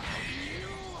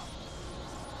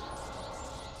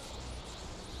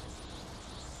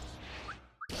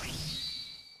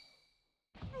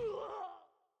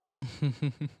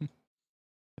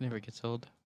 Never gets old.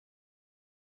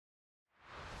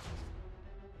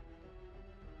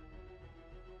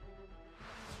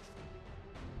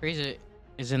 Frieza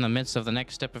is in the midst of the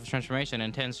next step of transformation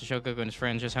and intends to show Goku and his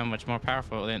friends just how much more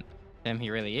powerful than them he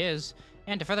really is.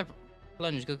 And to further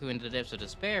plunge Goku into the depths of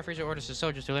despair, Frieza orders his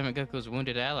soldiers to limit Goku's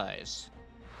wounded allies.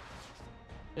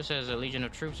 Just as a legion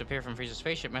of troops appear from Frieza's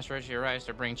spaceship, Master Roshi arrives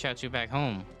to bring Chaozu back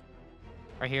home.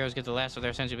 Our heroes get the last of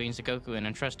their senzu beans to Goku and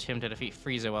entrust him to defeat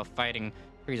Frieza while fighting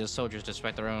Frieza's soldiers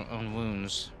despite their own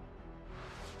wounds.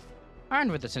 Armed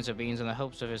with the senzu beans and the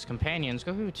hopes of his companions,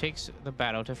 Goku takes the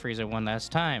battle to Frieza one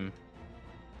last time.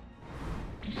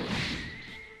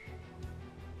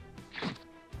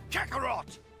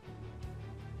 Kakarot!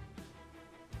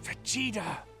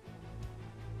 Vegeta!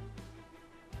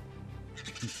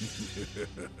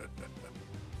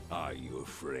 Are you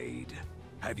afraid?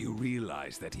 Have you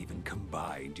realized that even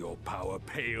combined, your power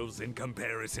pales in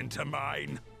comparison to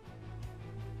mine?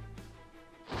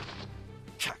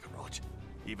 Kakarot,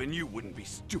 even you wouldn't be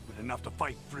stupid enough to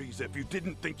fight Frieza if you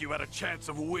didn't think you had a chance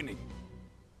of winning.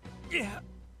 Yeah,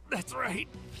 that's right.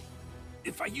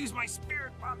 If I use my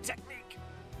Spirit Bomb technique,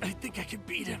 I think I could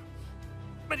beat him.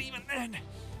 But even then,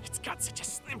 it's got such a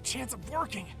slim chance of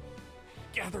working.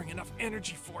 Gathering enough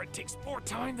energy for it takes more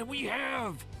time than we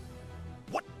have.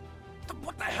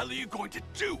 What the hell are you going to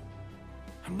do?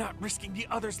 I'm not risking the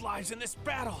others' lives in this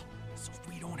battle. So if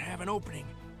we don't have an opening,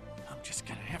 I'm just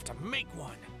gonna have to make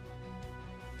one.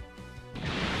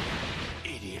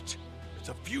 Idiot. It's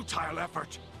a futile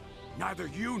effort. Neither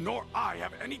you nor I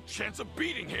have any chance of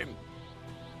beating him.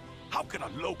 How could a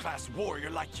low-class warrior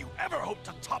like you ever hope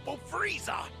to topple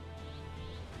Frieza?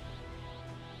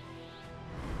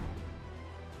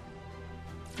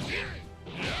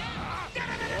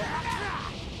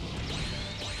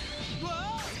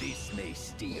 This may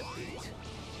sting a bit.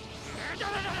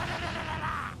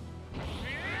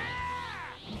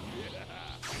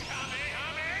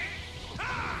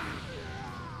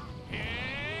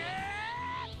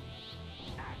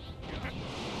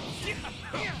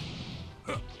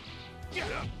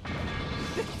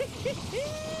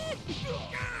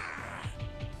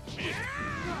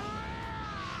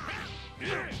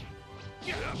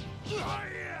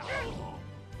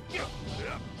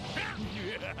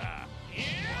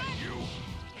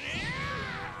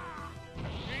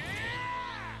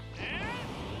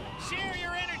 Share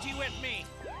your energy with me.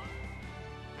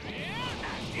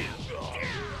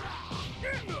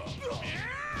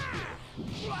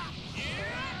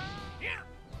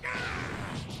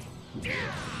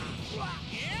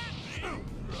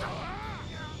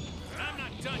 I'm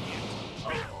not done yet.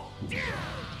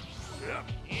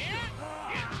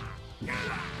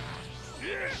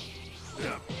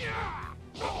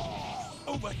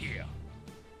 Over here.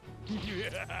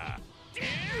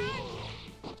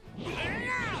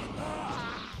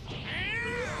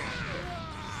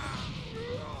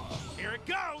 Here it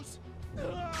goes.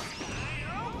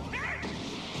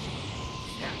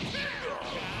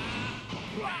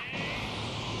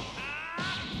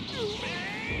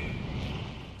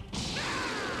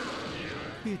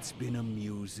 It's been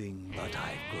amusing, but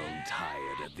I've grown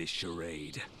tired of this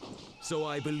charade. So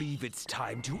I believe it's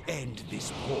time to end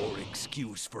this poor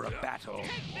excuse for a battle.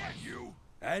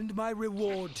 And my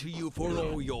reward to you for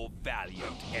all your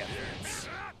valiant efforts.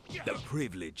 The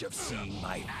privilege of seeing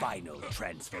my final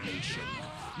transformation.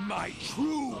 My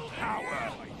true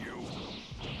power.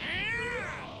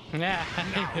 Yeah.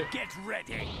 Now get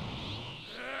ready.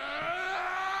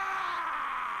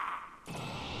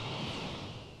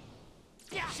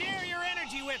 Share your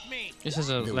energy with me. This is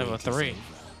a level 3.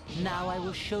 Now I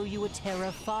will show you a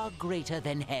terror far greater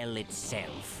than hell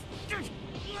itself.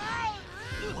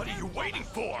 What are you waiting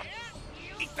for?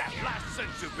 Eat that last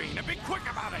senzu bean and be quick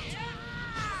about it!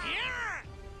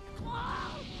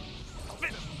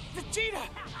 Vegeta!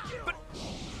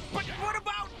 But what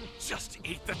about... Just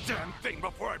eat the damn thing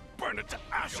before I burn it to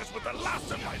ashes with the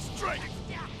last of my strength!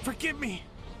 Forgive me,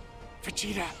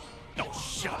 Vegeta. Oh,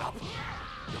 shut up!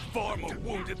 You're far more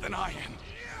wounded than I am.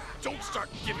 Don't start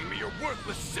giving me your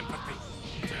worthless sympathy.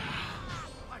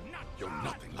 You're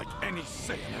nothing like any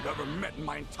Saiyan I've ever met in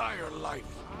my entire life.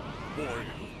 Warrior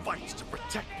who fights to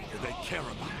protect people they care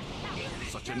about.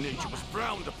 Such a nature was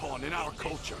frowned upon in our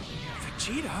culture.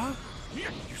 Vegeta?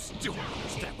 You still don't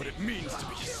understand what it means to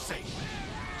be a Saiyan.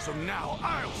 So now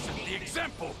I'll set the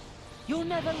example. You'll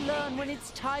never learn when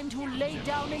it's time to lay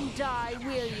down and die,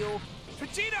 will you?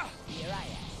 Vegeta! Here I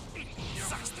am.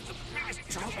 Sucks that the biggest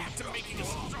drawback to making a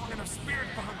strong enough spirit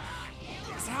bomb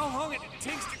is how long it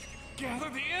takes to gather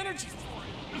the energy for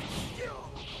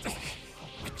it.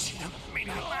 Vegeta may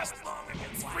not last long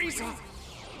against Frieza.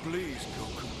 Please,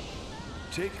 Goku.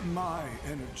 Take my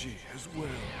energy as well.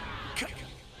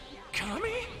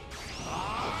 Kami?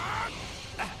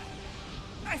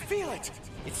 I feel it.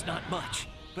 It's not much,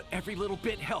 but every little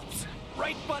bit helps.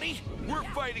 Right, buddy? We're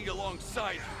fighting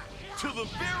alongside you to the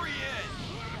very end.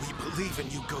 We believe in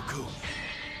you, Goku.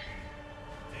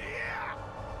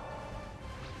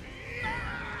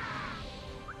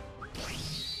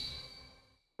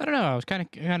 I don't know. I was kind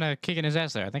of kicking his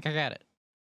ass there. I think I got it.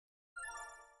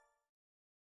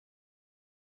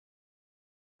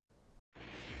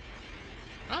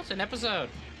 Oh, it's an episode.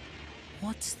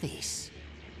 What's this?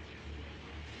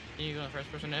 Can you go in the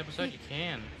first person episode? You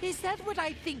can. Is that what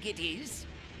I think it is?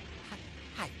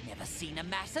 I've never seen a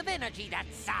mass of energy that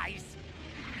size.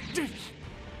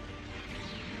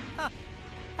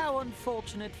 How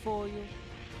unfortunate for you.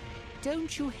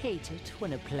 Don't you hate it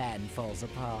when a plan falls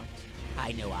apart?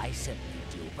 I know I certainly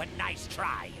do, but nice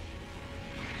try.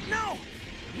 No!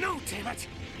 No, damn it!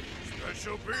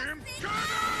 Special beam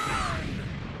cannon!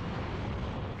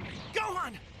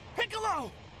 Gohan!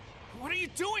 Piccolo! What are you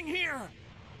doing here?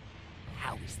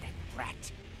 How is that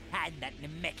brat and that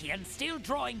Namekian still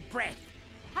drawing breath?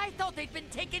 I thought they'd been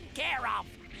taken care of.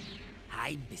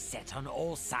 I'm beset on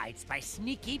all sides by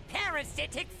sneaky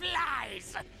parasitic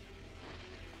flies.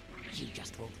 You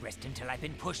just won't rest until I've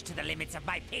been pushed to the limits of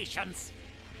my patience.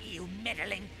 You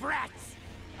meddling brats!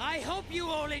 I hope you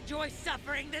all enjoy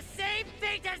suffering the same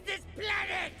fate as this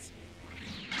planet!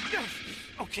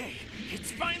 Okay,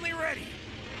 it's finally ready.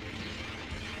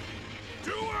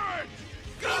 Do it!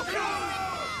 Goku!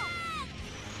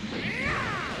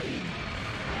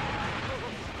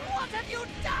 What have you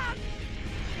done?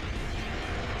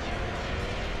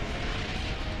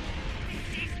 This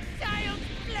is child's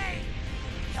play!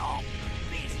 Your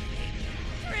beastly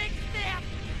tricks, they're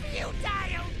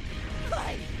futile!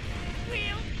 I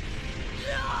will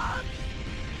not!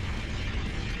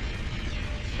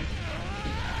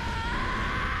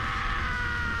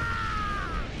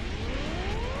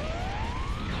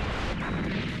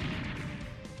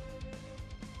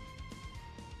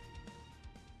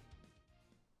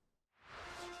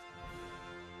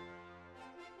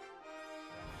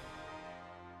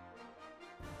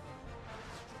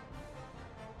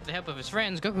 With the help of his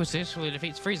friends, Goku successfully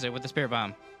defeats Frieza with the Spirit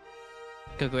Bomb.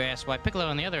 Goku asks why Piccolo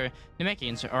and the other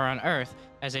Namekians are on Earth,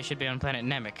 as they should be on planet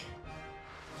Namek.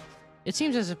 It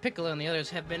seems as if Piccolo and the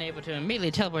others have been able to immediately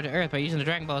teleport to Earth by using the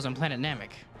Dragon Balls on planet Namek.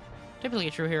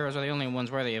 Typically, true heroes are the only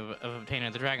ones worthy of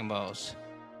obtaining the Dragon Balls.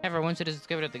 However, once it is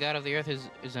discovered that the god of the Earth is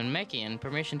a Namekian,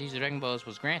 permission to use the Dragon Balls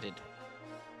was granted.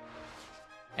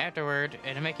 Afterward,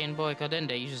 a Namekian boy called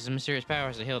Dende uses his mysterious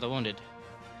powers to heal the wounded.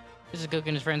 Just as Goku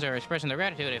and his friends are expressing their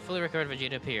gratitude, a fully recovered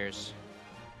Vegeta appears.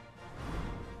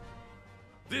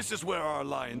 This is where our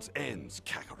alliance ends,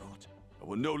 Kakarot. I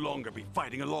will no longer be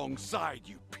fighting alongside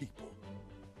you people.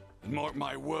 And mark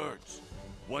my words,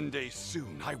 one day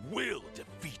soon I will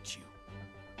defeat you.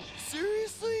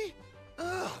 Seriously?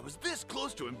 I was this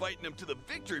close to inviting him to the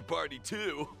victory party,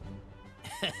 too.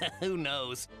 Who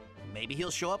knows? Maybe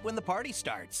he'll show up when the party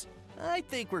starts. I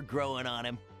think we're growing on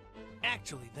him.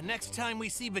 Actually, the next time we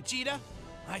see Vegeta,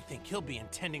 I think he'll be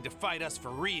intending to fight us for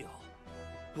real.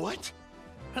 What?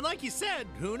 And like you said,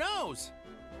 who knows?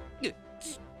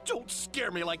 Don't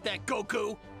scare me like that,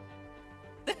 Goku!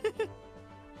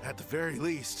 At the very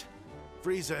least,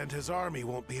 Frieza and his army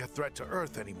won't be a threat to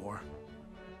Earth anymore.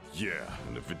 Yeah,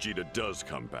 and if Vegeta does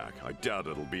come back, I doubt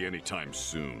it'll be anytime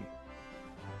soon.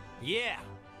 Yeah.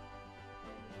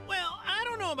 Well, I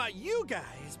don't know about you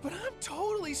guys, but I'm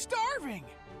totally starving.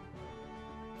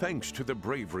 Thanks to the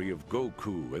bravery of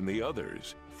Goku and the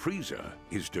others, Frieza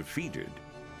is defeated.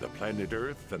 The planet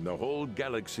Earth and the whole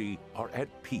galaxy are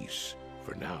at peace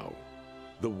for now.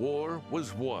 The war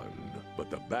was won, but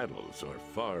the battles are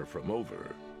far from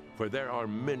over, for there are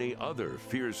many other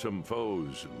fearsome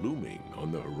foes looming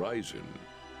on the horizon.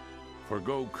 For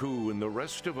Goku and the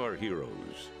rest of our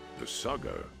heroes, the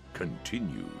saga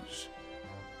continues.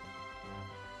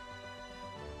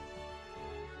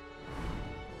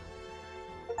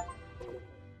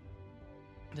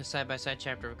 The side-by-side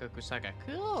chapter of Goku Saga.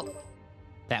 Cool.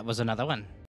 That was another one.